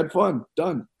 Had fun.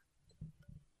 Done.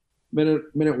 Minute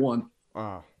 1.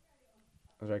 Wow.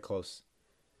 That was very close.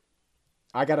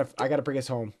 I gotta bring us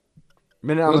home.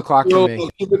 Minute on the clock for me.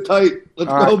 Keep it tight.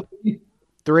 Let's All go. right.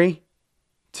 3,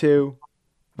 2,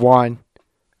 1.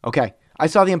 Okay. I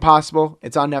saw The Impossible.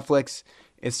 It's on Netflix.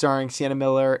 It's starring Sienna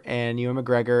Miller and Ewan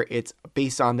McGregor. It's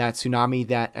based on that tsunami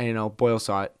that, Boyle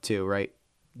saw it too, right?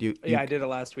 I did it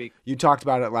last week. You talked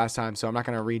about it last time, so I'm not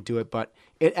going to redo it, but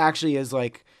it actually is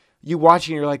like, you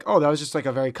watching, you're like, oh, that was just like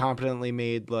a very competently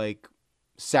made like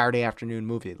Saturday afternoon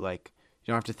movie. Like,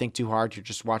 you don't have to think too hard. You're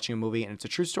just watching a movie, and it's a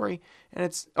true story. And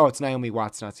it's Naomi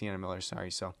Watts, not Sienna Miller. Sorry.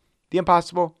 So The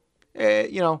Impossible,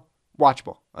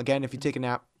 watchable. Again, if you take a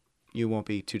nap, you won't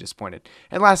be too disappointed.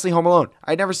 And lastly, Home Alone.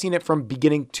 I'd never seen it from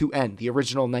beginning to end. The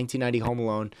original 1990 Home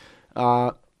Alone.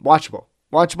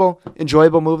 Watchable,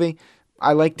 enjoyable movie.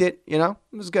 I liked it. It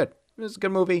was good. It was a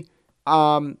good movie. If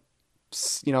I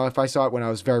saw it when I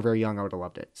was very, very young, I would have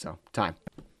loved it. So, time.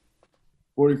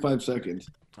 45 seconds.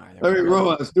 All right,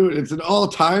 Rojas, dude, it's an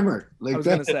all-timer. I was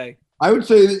going to say. I would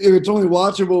say it's only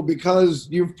watchable because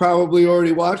you've probably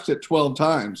already watched it 12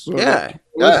 times. So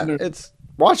it's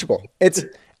watchable.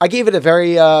 I gave it a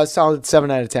very solid 7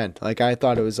 out of 10. Like, I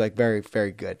thought it was like very,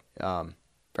 very good.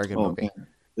 Very good movie. Man.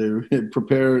 They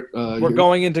prepare. We're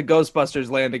going into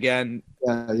Ghostbusters land again.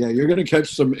 Yeah. You're gonna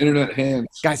catch some internet hands,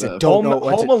 guys. I don't know.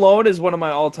 Home Alone is one of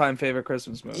my all-time favorite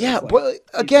Christmas movies. Yeah, like, but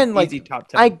again, easy, like easy top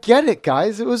 10. I get it,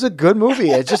 guys. It was a good movie.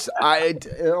 It's just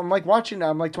I'm like watching.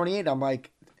 I'm like 28. I'm like,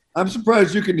 I'm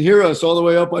surprised you can hear us all the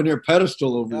way up on your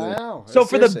pedestal over I there. know. So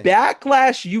for the Seriously.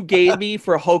 backlash you gave me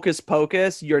for Hocus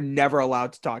Pocus, you're never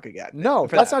allowed to talk again. No,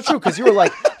 For that's that. not true. Because you were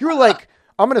like,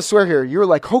 I'm gonna swear here. You were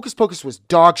like, Hocus Pocus was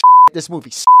dog shit. This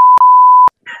movie.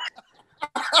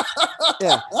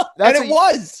 Yeah, And it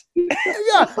was.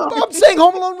 Yeah, but I'm saying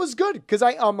Home Alone was good because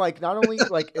I'm like, not only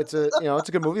like it's a it's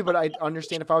a good movie, but I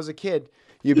understand if I was a kid,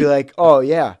 you'd be like, oh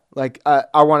yeah, like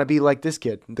I want to be like this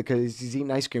kid because he's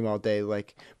eating ice cream all day.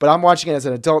 Like, but I'm watching it as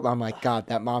an adult, and I'm like, God,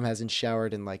 that mom hasn't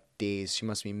showered in like days. She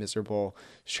must be miserable.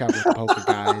 She's traveling with poker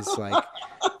guys. Like,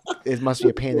 it must be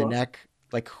a pain in the neck.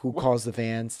 Like, who calls the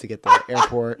vans to get to the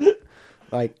airport?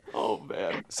 Like, Oh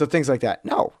man. so things like that.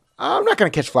 No, I'm not gonna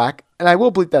catch flack, and I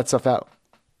will bleep that stuff out.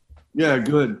 Yeah,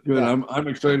 good. Yeah. I'm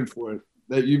excited for it.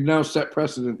 That you've now set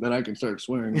precedent that I can start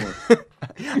swearing more.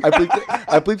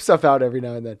 I bleep stuff out every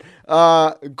now and then.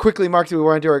 Quickly, Mark, do we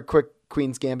want to do our quick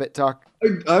Queen's Gambit talk?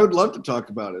 I would love to talk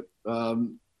about it.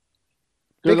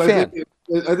 Big fan.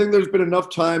 I think there's been enough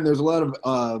time. There's a lot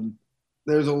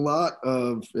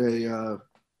of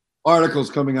articles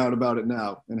coming out about it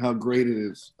now and how great it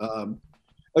is.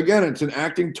 Again, it's an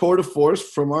acting tour de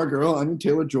force from our girl Anya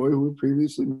Taylor-Joy, who we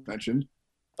previously mentioned.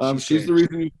 She's the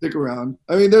reason you stick around.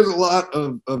 I mean, there's a lot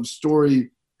of story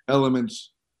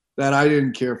elements that I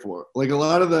didn't care for. Like a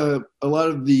lot of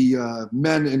the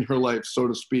men in her life, so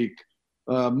to speak,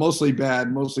 mostly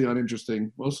bad, mostly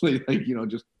uninteresting, mostly like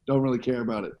just don't really care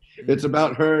about it. It's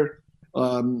about her.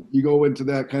 You go into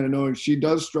that kind of knowing she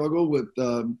does struggle with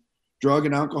drug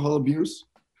and alcohol abuse,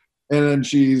 and then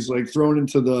she's like thrown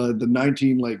into the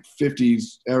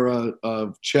 1950s era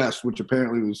of chess, which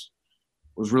apparently was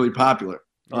really popular.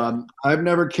 I've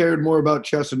never cared more about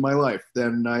chess in my life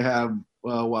than I have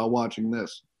while watching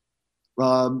this.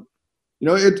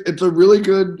 It's a really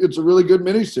good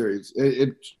miniseries.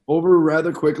 It's over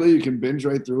rather quickly. You can binge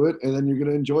right through it, and then you're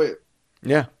gonna enjoy it.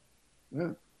 Yeah.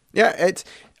 Yeah. Yeah, it's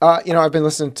I've been I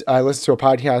listened to a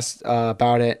podcast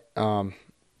about it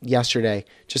yesterday,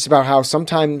 just about how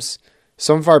sometimes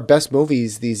some of our best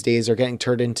movies these days are getting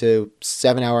turned into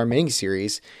 7-hour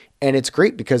miniseries. And it's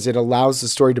great because it allows the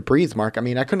story to breathe, Mark. I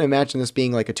mean, I couldn't imagine this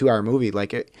being like a 2-hour movie.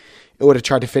 Like it would have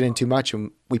tried to fit in too much, and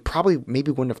we probably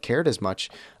maybe wouldn't have cared as much.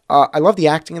 I love the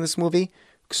acting in this movie.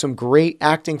 Some great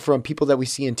acting from people that we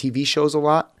see in TV shows a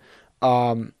lot.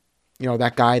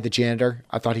 That guy, the janitor,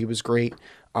 I thought he was great.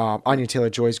 Anya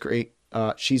Taylor-Joy's great.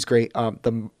 She's great.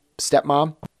 The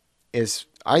stepmom is,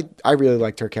 I really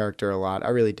liked her character a lot. I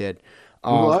really did.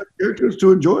 A lot of characters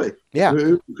to enjoy. Yeah. It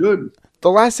was good. The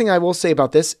last thing I will say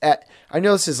about this, I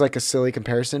know this is like a silly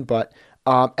comparison, but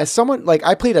as someone, like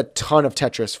I played a ton of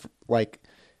Tetris, like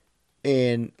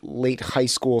in late high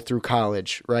school through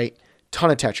college, right?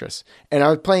 Ton of Tetris. And I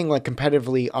was playing like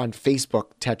competitively on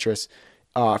Facebook Tetris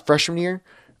freshman year,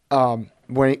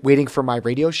 waiting for my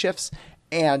radio shifts.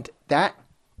 And that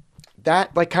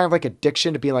like kind of like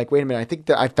addiction to being like, wait a minute, I think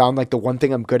that I found like the one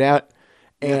thing I'm good at.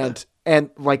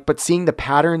 And like, but seeing the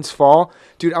patterns fall,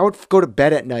 dude, I would go to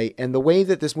bed at night. And the way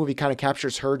that this movie kind of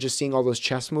captures her, just seeing all those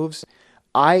chess moves,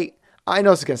 I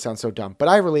know it's going to sound so dumb, but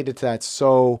I related to that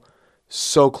so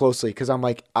closely. Cause I'm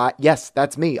like, yes,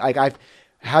 that's me. Like I've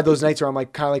had those nights where I'm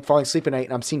like kind of like falling asleep at night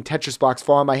and I'm seeing Tetris blocks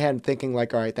fall on my head and thinking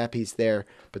like, all right, that piece there,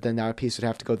 but then that piece would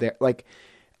have to go there. Like,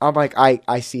 I'm like,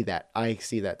 I see that.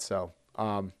 So,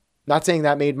 not saying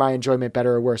that made my enjoyment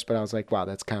better or worse, but I was like, wow,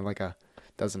 that's kind of like that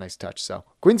was a nice touch. So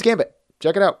Queen's Gambit,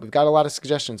 check it out. We've got a lot of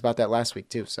suggestions about that last week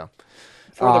too. So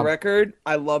For the record,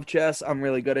 I love chess. I'm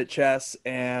really good at chess,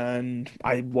 and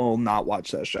I will not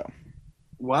watch that show.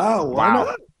 Wow.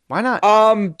 Why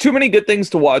not? Too many good things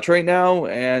to watch right now,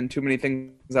 and too many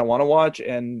things I want to watch,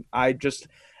 and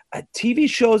TV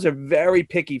shows are very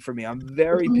picky for me. I'm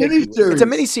very picky. It's a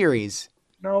miniseries.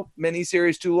 No,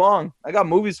 miniseries too long. I got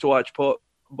movies to watch,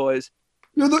 boys.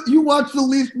 You watch the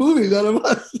least movies out of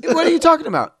us. What are you talking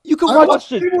about? You can I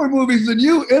watch watched more movies than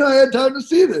you, and I had time to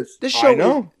see this.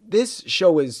 This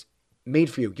show is made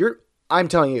for you. I'm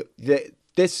telling you that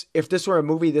if this were a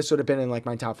movie, this would have been in like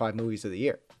my top 5 movies of the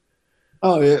year.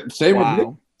 Oh yeah, same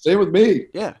with me.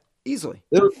 Yeah, easily.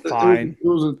 It was Fine. It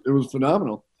was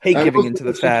phenomenal. Hate giving into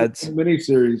the fads.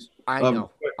 Miniseries. I know.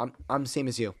 I'm same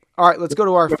as you. All right, let's go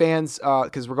to our fans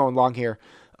because we're going long here.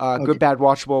 Good, bad,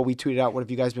 watchable. We tweeted out, what have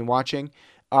you guys been watching?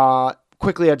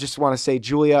 Quickly, I just want to say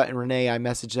Julia and Renee, I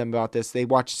messaged them about this. They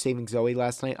watched Saving Zoe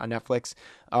last night on Netflix.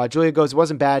 Julia goes, it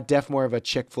wasn't bad. Def more of a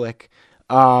chick flick.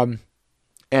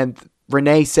 And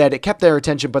Renee said it kept their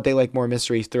attention, but they like more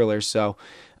mystery thrillers. So,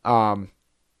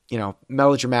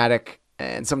 melodramatic,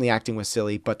 and some of the acting was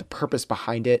silly, but the purpose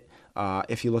behind it,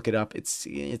 if you look it up, it's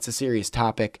a serious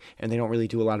topic, and they don't really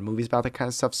do a lot of movies about that kind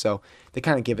of stuff. So they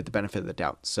kind of give it the benefit of the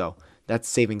doubt. So that's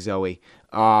Saving Zoe.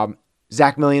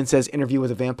 Zach Million says Interview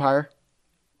with a Vampire.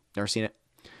 Never seen it.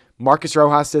 Marcus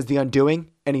Rojas says The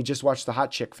Undoing, and he just watched The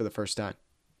Hot Chick for the first time.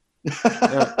 There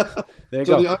you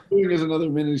go. The Undoing is another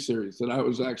miniseries that I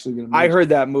was actually going to. I heard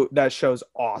that show's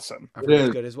awesome. I heard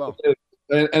it's good as well.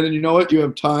 And then you know what? You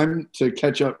have time to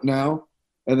catch up now,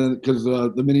 and then because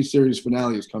the miniseries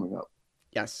finale is coming up.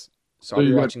 Yes, so I'll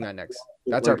be watching that next.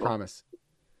 That's our promise.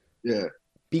 Yeah.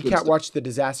 B-Cat watched The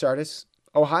Disaster Artist.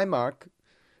 Oh, hi, Mark.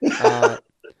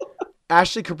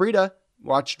 Ashley Cabrita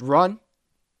watched Run,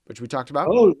 which we talked about.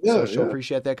 Oh, yeah. So she'll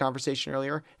appreciate that conversation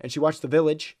earlier. And she watched The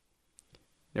Village.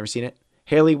 Never seen it.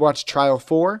 Haley watched Trial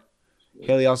 4.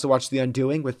 Haley also watched The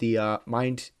Undoing with the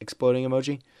mind exploding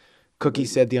emoji. Cookie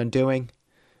said The Undoing.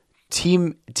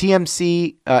 TM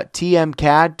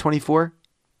CAD 24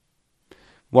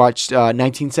 watched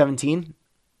 1917.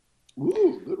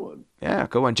 Ooh, good one. Yeah,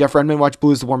 good one. Jeff Renman watched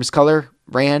Blue is the Warmest Color.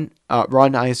 Run,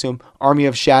 I assume. Army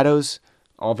of Shadows.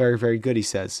 All very, very good, he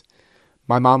says.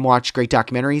 My mom watched great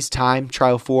documentaries. Time,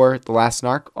 Trial 4, The Last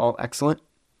Narc. All excellent.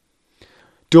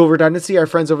 Dual redundancy. Our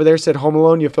friends over there said Home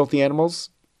Alone, you filthy animals.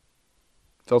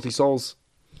 Filthy souls.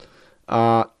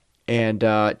 And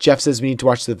Jeff says we need to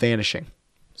watch The Vanishing.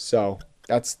 So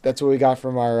that's what we got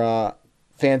from our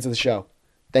fans of the show.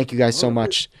 Thank you guys so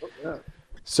much.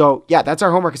 So yeah, that's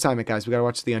our homework assignment, guys. We got to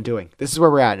watch The Undoing. This is where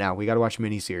we're at now. We got to watch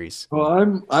miniseries. Well,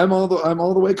 I'm all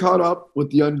the way caught up with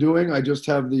The Undoing. I just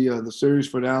have the series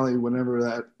finale whenever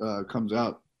that comes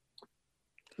out.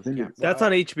 I think that's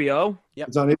on HBO. Yep.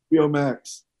 It's on HBO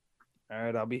Max. All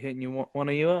right, I'll be hitting you one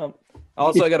of you up.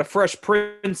 Also, I got a Fresh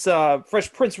Prince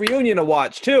reunion to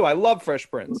watch too. I love Fresh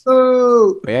Prince.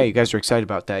 Oh, yeah, you guys are excited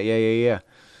about that. Yeah.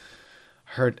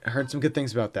 Heard some good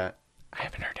things about that. I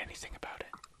haven't heard anything about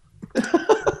it.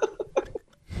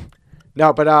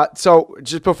 No, but so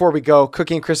just before we go,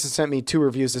 Cookie and Kristen sent me 2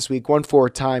 reviews this week. One for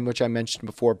Time, which I mentioned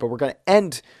before, but we're going to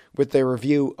end with their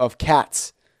review of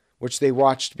Cats, which they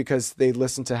watched because they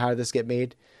listened to How Did This Get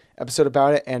Made episode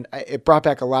about it, and it brought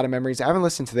back a lot of memories. I haven't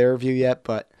listened to their review yet,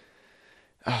 but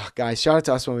guys, shout out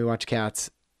to us when we watch Cats.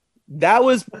 That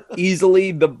was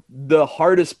easily the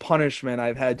hardest punishment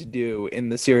I've had to do in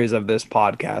the series of this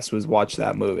podcast was watch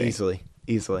that movie. Easily.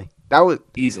 That was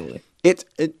easily. It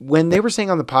when they were saying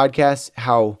on the podcast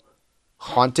how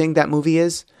haunting that movie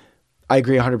is, I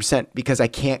agree 100% because I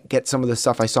can't get some of the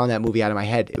stuff I saw in that movie out of my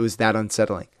head. It was that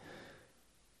unsettling.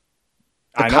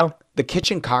 I know. The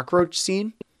kitchen cockroach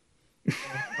scene.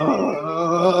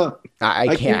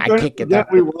 I can't get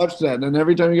that. We watched that, and then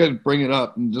every time you guys bring it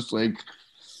up, I'm just like,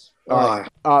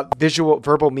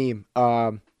 verbal meme.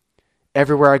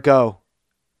 Everywhere I go,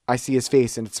 I see his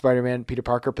face, and it's Spider-Man, Peter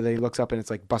Parker, but then he looks up and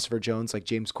it's like Buster Jones, like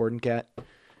James Corden cat, or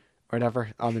whatever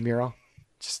on the mural.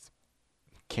 Just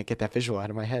can't get that visual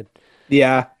out of my head.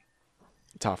 Yeah,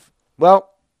 tough. Well,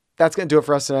 that's gonna do it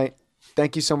for us tonight.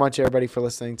 Thank you so much, everybody, for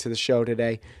listening to the show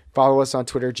today. Follow us on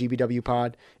Twitter, GBW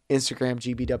Pod, Instagram,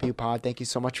 GBW Pod. Thank you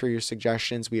so much for your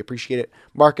suggestions. We appreciate it.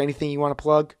 Mark, anything you want to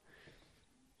plug?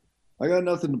 I got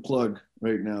nothing to plug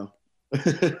right now.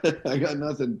 I got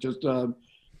nothing. Just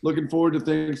looking forward to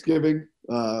Thanksgiving.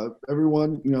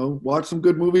 Everyone, watch some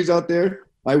good movies out there.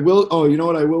 I will. Oh, you know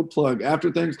what? I will plug.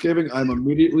 After Thanksgiving, I'm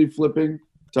immediately flipping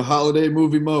to holiday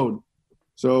movie mode.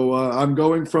 So I'm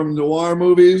going from noir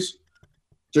movies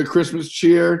to Christmas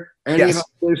cheer. Any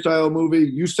holiday style movie,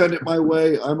 you send it my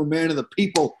way. I'm a man of the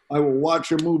people. I will watch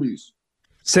your movies.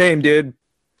 Same, dude.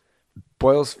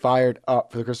 Boyle's fired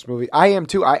up for the Christmas movie. I am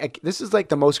too. This is like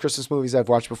the most Christmas movies I've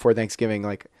watched before Thanksgiving.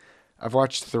 Like, I've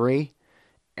watched 3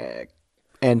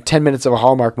 and 10 minutes of a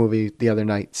Hallmark movie the other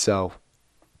night. So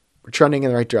we're trending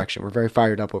in the right direction. We're very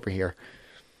fired up over here.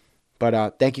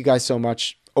 But thank you guys so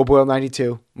much.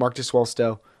 Oboyle92, Mark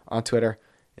DeSwolsto on Twitter.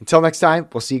 Until next time,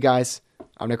 we'll see you guys.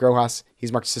 I'm Nick Rojas.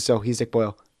 He's Mark DeSisto. He's Nick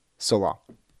Boyle. So long.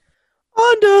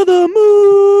 Under the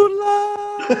moonlight.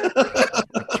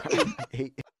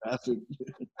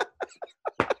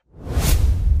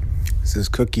 This is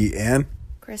Cookie and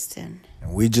Kristen.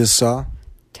 And we just saw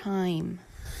Time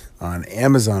on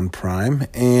Amazon Prime.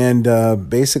 And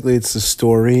basically it's the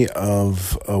story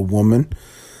of a woman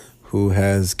who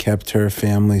has kept her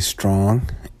family strong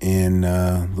in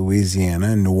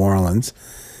Louisiana, in New Orleans,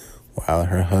 while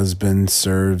her husband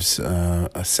serves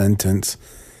a sentence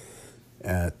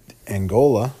at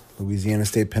Angola, Louisiana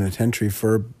State Penitentiary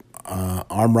for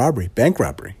armed robbery, bank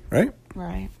robbery, right?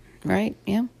 Right,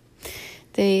 yeah.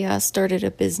 they started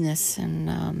a business,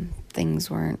 and things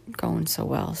weren't going so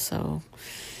well, so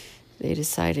they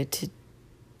decided to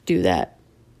do that.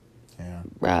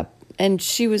 Yeah. And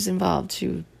she was involved.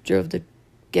 She drove the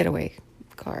getaway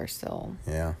car, so.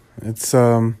 Yeah. It's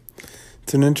an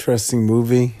interesting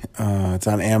movie. It's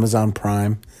on Amazon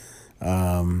Prime.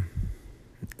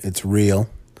 It's real.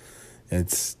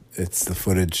 It's the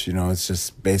footage, it's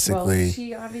just basically. Well,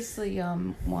 she obviously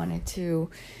wanted to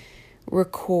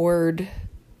record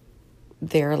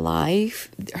her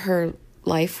life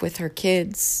with her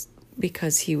kids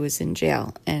because he was in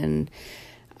jail, and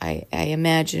I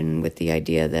imagine with the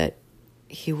idea that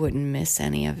he wouldn't miss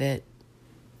any of it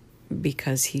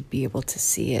because he'd be able to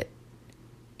see it,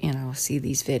 see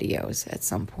these videos at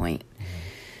some point. Mm-hmm.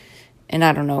 And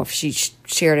I don't know if she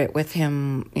shared it with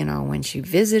him, when she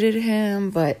visited him,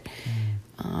 but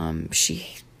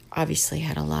she obviously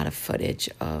had a lot of footage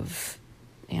of,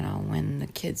 when the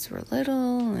kids were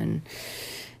little and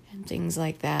things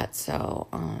like that. So,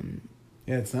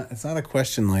 yeah, it's not a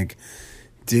question like,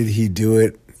 did he do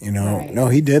it? Right. No,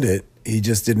 he did it. He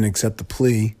just didn't accept the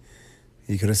plea.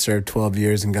 He could have served 12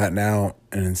 years and gotten out,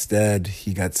 and instead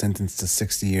he got sentenced to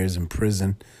 60 years in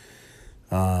prison.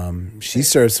 She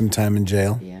served some time in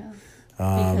jail. Yeah,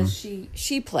 because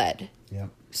she pled. Yep.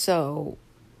 So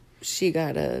she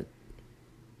got it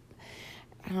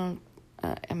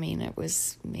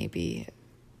was maybe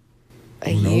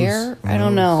a year. I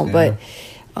don't know, yeah. But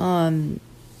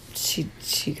she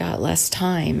got less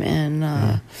time, and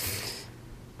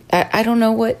I don't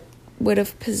know what would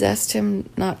have possessed him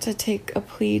not to take a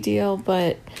plea deal,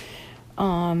 but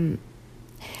I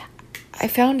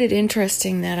found it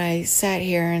interesting that I sat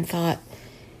here and thought,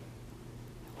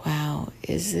 wow,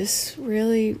 is this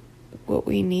really what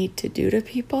we need to do to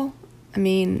people? I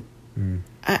mean,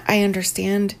 I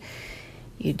understand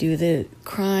you do the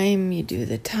crime, you do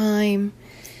the time,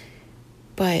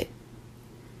 but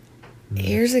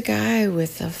here's a guy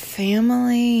with a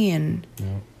family, and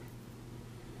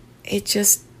it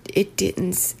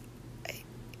didn't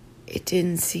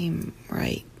seem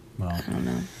right. Well, I don't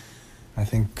know. I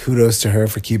think kudos to her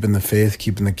for keeping the faith,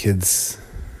 keeping the kids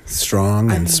strong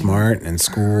and smart and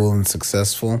school and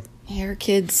successful. Her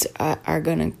kids are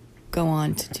going to go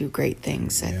on to do great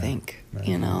things, I think. I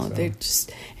think so. They're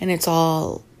just, and it's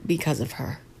all because of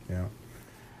her. Yeah.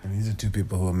 And these are two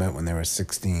people who met when they were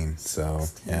 16, so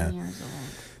 16 years old.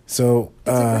 So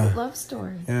It's a great love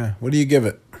story. Yeah. What do you give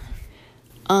it?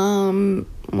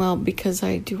 Well, because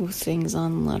I do things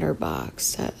on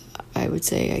Letterboxd, I would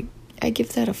say I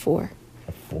give that a 4.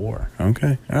 A 4.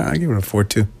 Okay. I give it a 4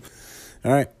 too.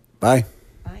 All right. Bye.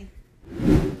 Bye.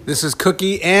 This is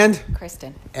Cookie and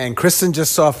Kristen. And Kristen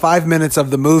just saw 5 minutes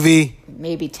of the movie.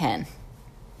 Maybe 10.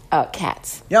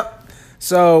 Cats. Yep.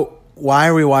 So why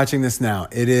are we watching this now?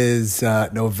 It is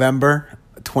November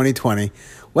 2020.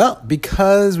 Well,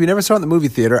 because we never saw it in the movie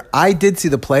theater, I did see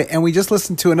the play, and we just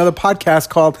listened to another podcast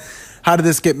called How Did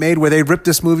This Get Made, where they ripped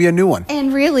this movie a new one.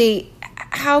 And really,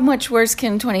 how much worse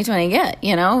can 2020 get?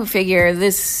 Figure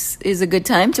this is a good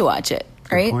time to watch it,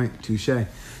 right? Good point. Touche.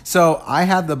 So I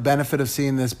had the benefit of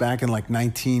seeing this back in like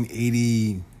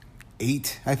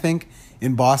 1988, I think,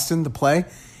 in Boston, the play.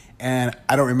 And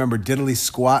I don't remember diddly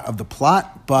squat of the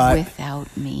plot, but...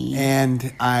 Without me.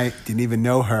 And I didn't even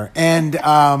know her. And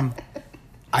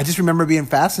I just remember being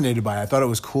fascinated by it. I thought it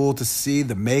was cool to see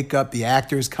the makeup, the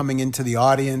actors coming into the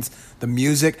audience, the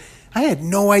music. I had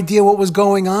no idea what was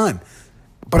going on,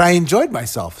 but I enjoyed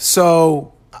myself.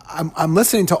 So I'm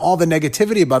listening to all the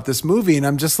negativity about this movie, and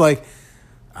I'm just like,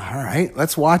 all right,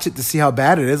 let's watch it to see how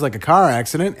bad it is, like a car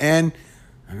accident. And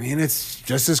I mean, it's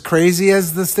just as crazy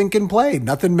as the stinking play.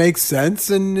 Nothing makes sense,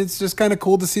 and it's just kind of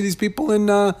cool to see these people in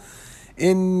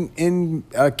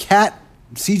cat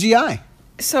CGI.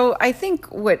 So I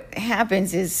think what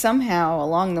happens is somehow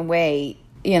along the way,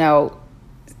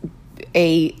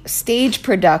 a stage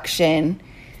production,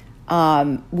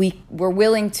 we're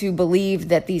willing to believe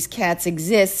that these cats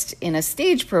exist in a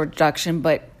stage production,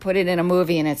 but put it in a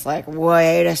movie and it's like,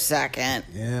 wait a second.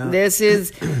 Yeah. This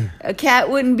is, a cat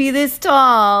wouldn't be this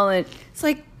tall. And it's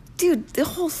like, dude, the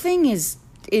whole thing is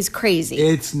crazy.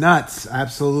 It's nuts.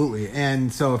 Absolutely.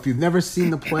 And so if you've never seen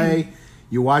the play,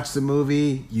 you watch the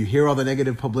movie, you hear all the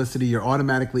negative publicity, you're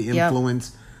automatically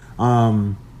influenced.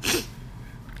 Yep.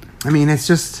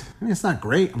 It's not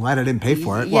great. I'm glad I didn't pay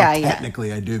for it. Yeah, well,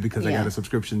 technically I do because I got a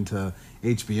subscription to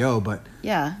HBO, but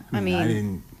yeah, I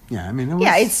didn't.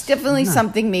 Yeah, it's definitely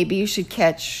something maybe you should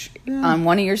catch on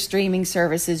one of your streaming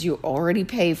services you already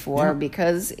pay for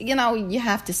because you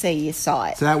have to say you saw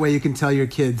it. So that way you can tell your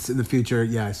kids in the future,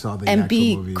 I saw the and actual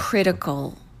be movie.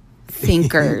 critical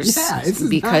thinkers. It's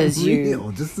because not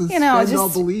real. Just suspend all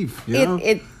belief.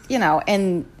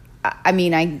 And I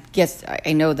mean, I guess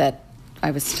I know that I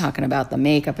was talking about the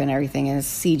makeup and everything and it's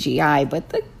CGI,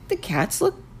 but the cats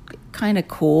look kind of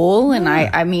cool. And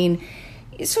I mean,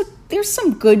 so there's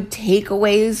some good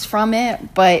takeaways from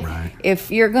it. But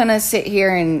if you're going to sit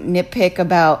here and nitpick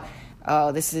about,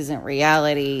 oh, this isn't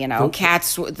reality,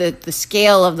 cats, the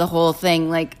scale of the whole thing,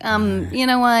 like, you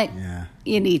know what? Yeah.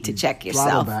 You need to check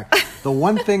yourself. Back. The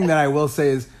one thing that I will say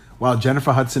is, while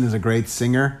Jennifer Hudson is a great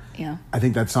singer, I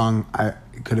think that song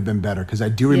could have been better, because I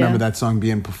do remember that song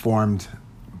being performed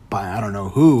by I don't know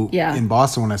who in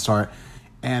Boston when I saw it,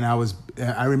 and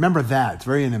I remember that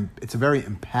it's a very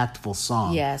impactful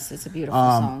song. Yes, it's a beautiful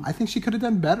song. I think she could have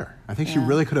done better. I think she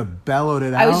really could have bellowed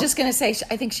it out. I was just gonna say,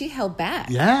 I think she held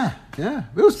back. Yeah,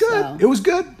 it was good. So. It was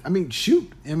good. I mean,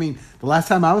 shoot. I mean, the last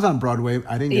time I was on Broadway,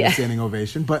 I didn't get a standing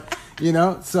ovation, but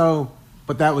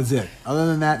But that was it. Other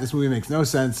than that, this movie makes no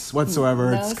sense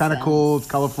whatsoever. It's kind of cool. It's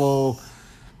colorful.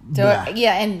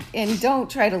 And don't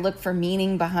try to look for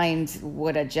meaning behind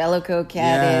what a Jellicoe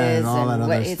cat is and all that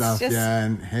other stuff. Just,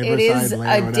 and it is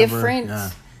a different.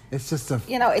 Yeah. It's just a.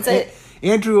 It's a.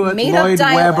 Andrew Lloyd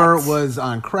Webber was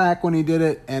on crack when he did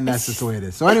it, and that's just the way it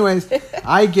is. So, anyways,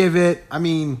 I give it. I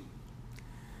mean,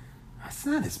 it's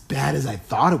not as bad as I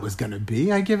thought it was going to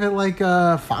be. I give it like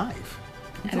a 5.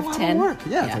 It's out of 10. Work.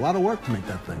 Yeah, it's a lot of work to make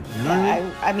that thing. You know what I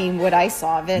mean? I mean, what I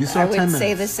saw of it, I would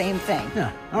say the same thing.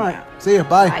 Yeah. All right. See you.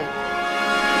 Bye. Bye.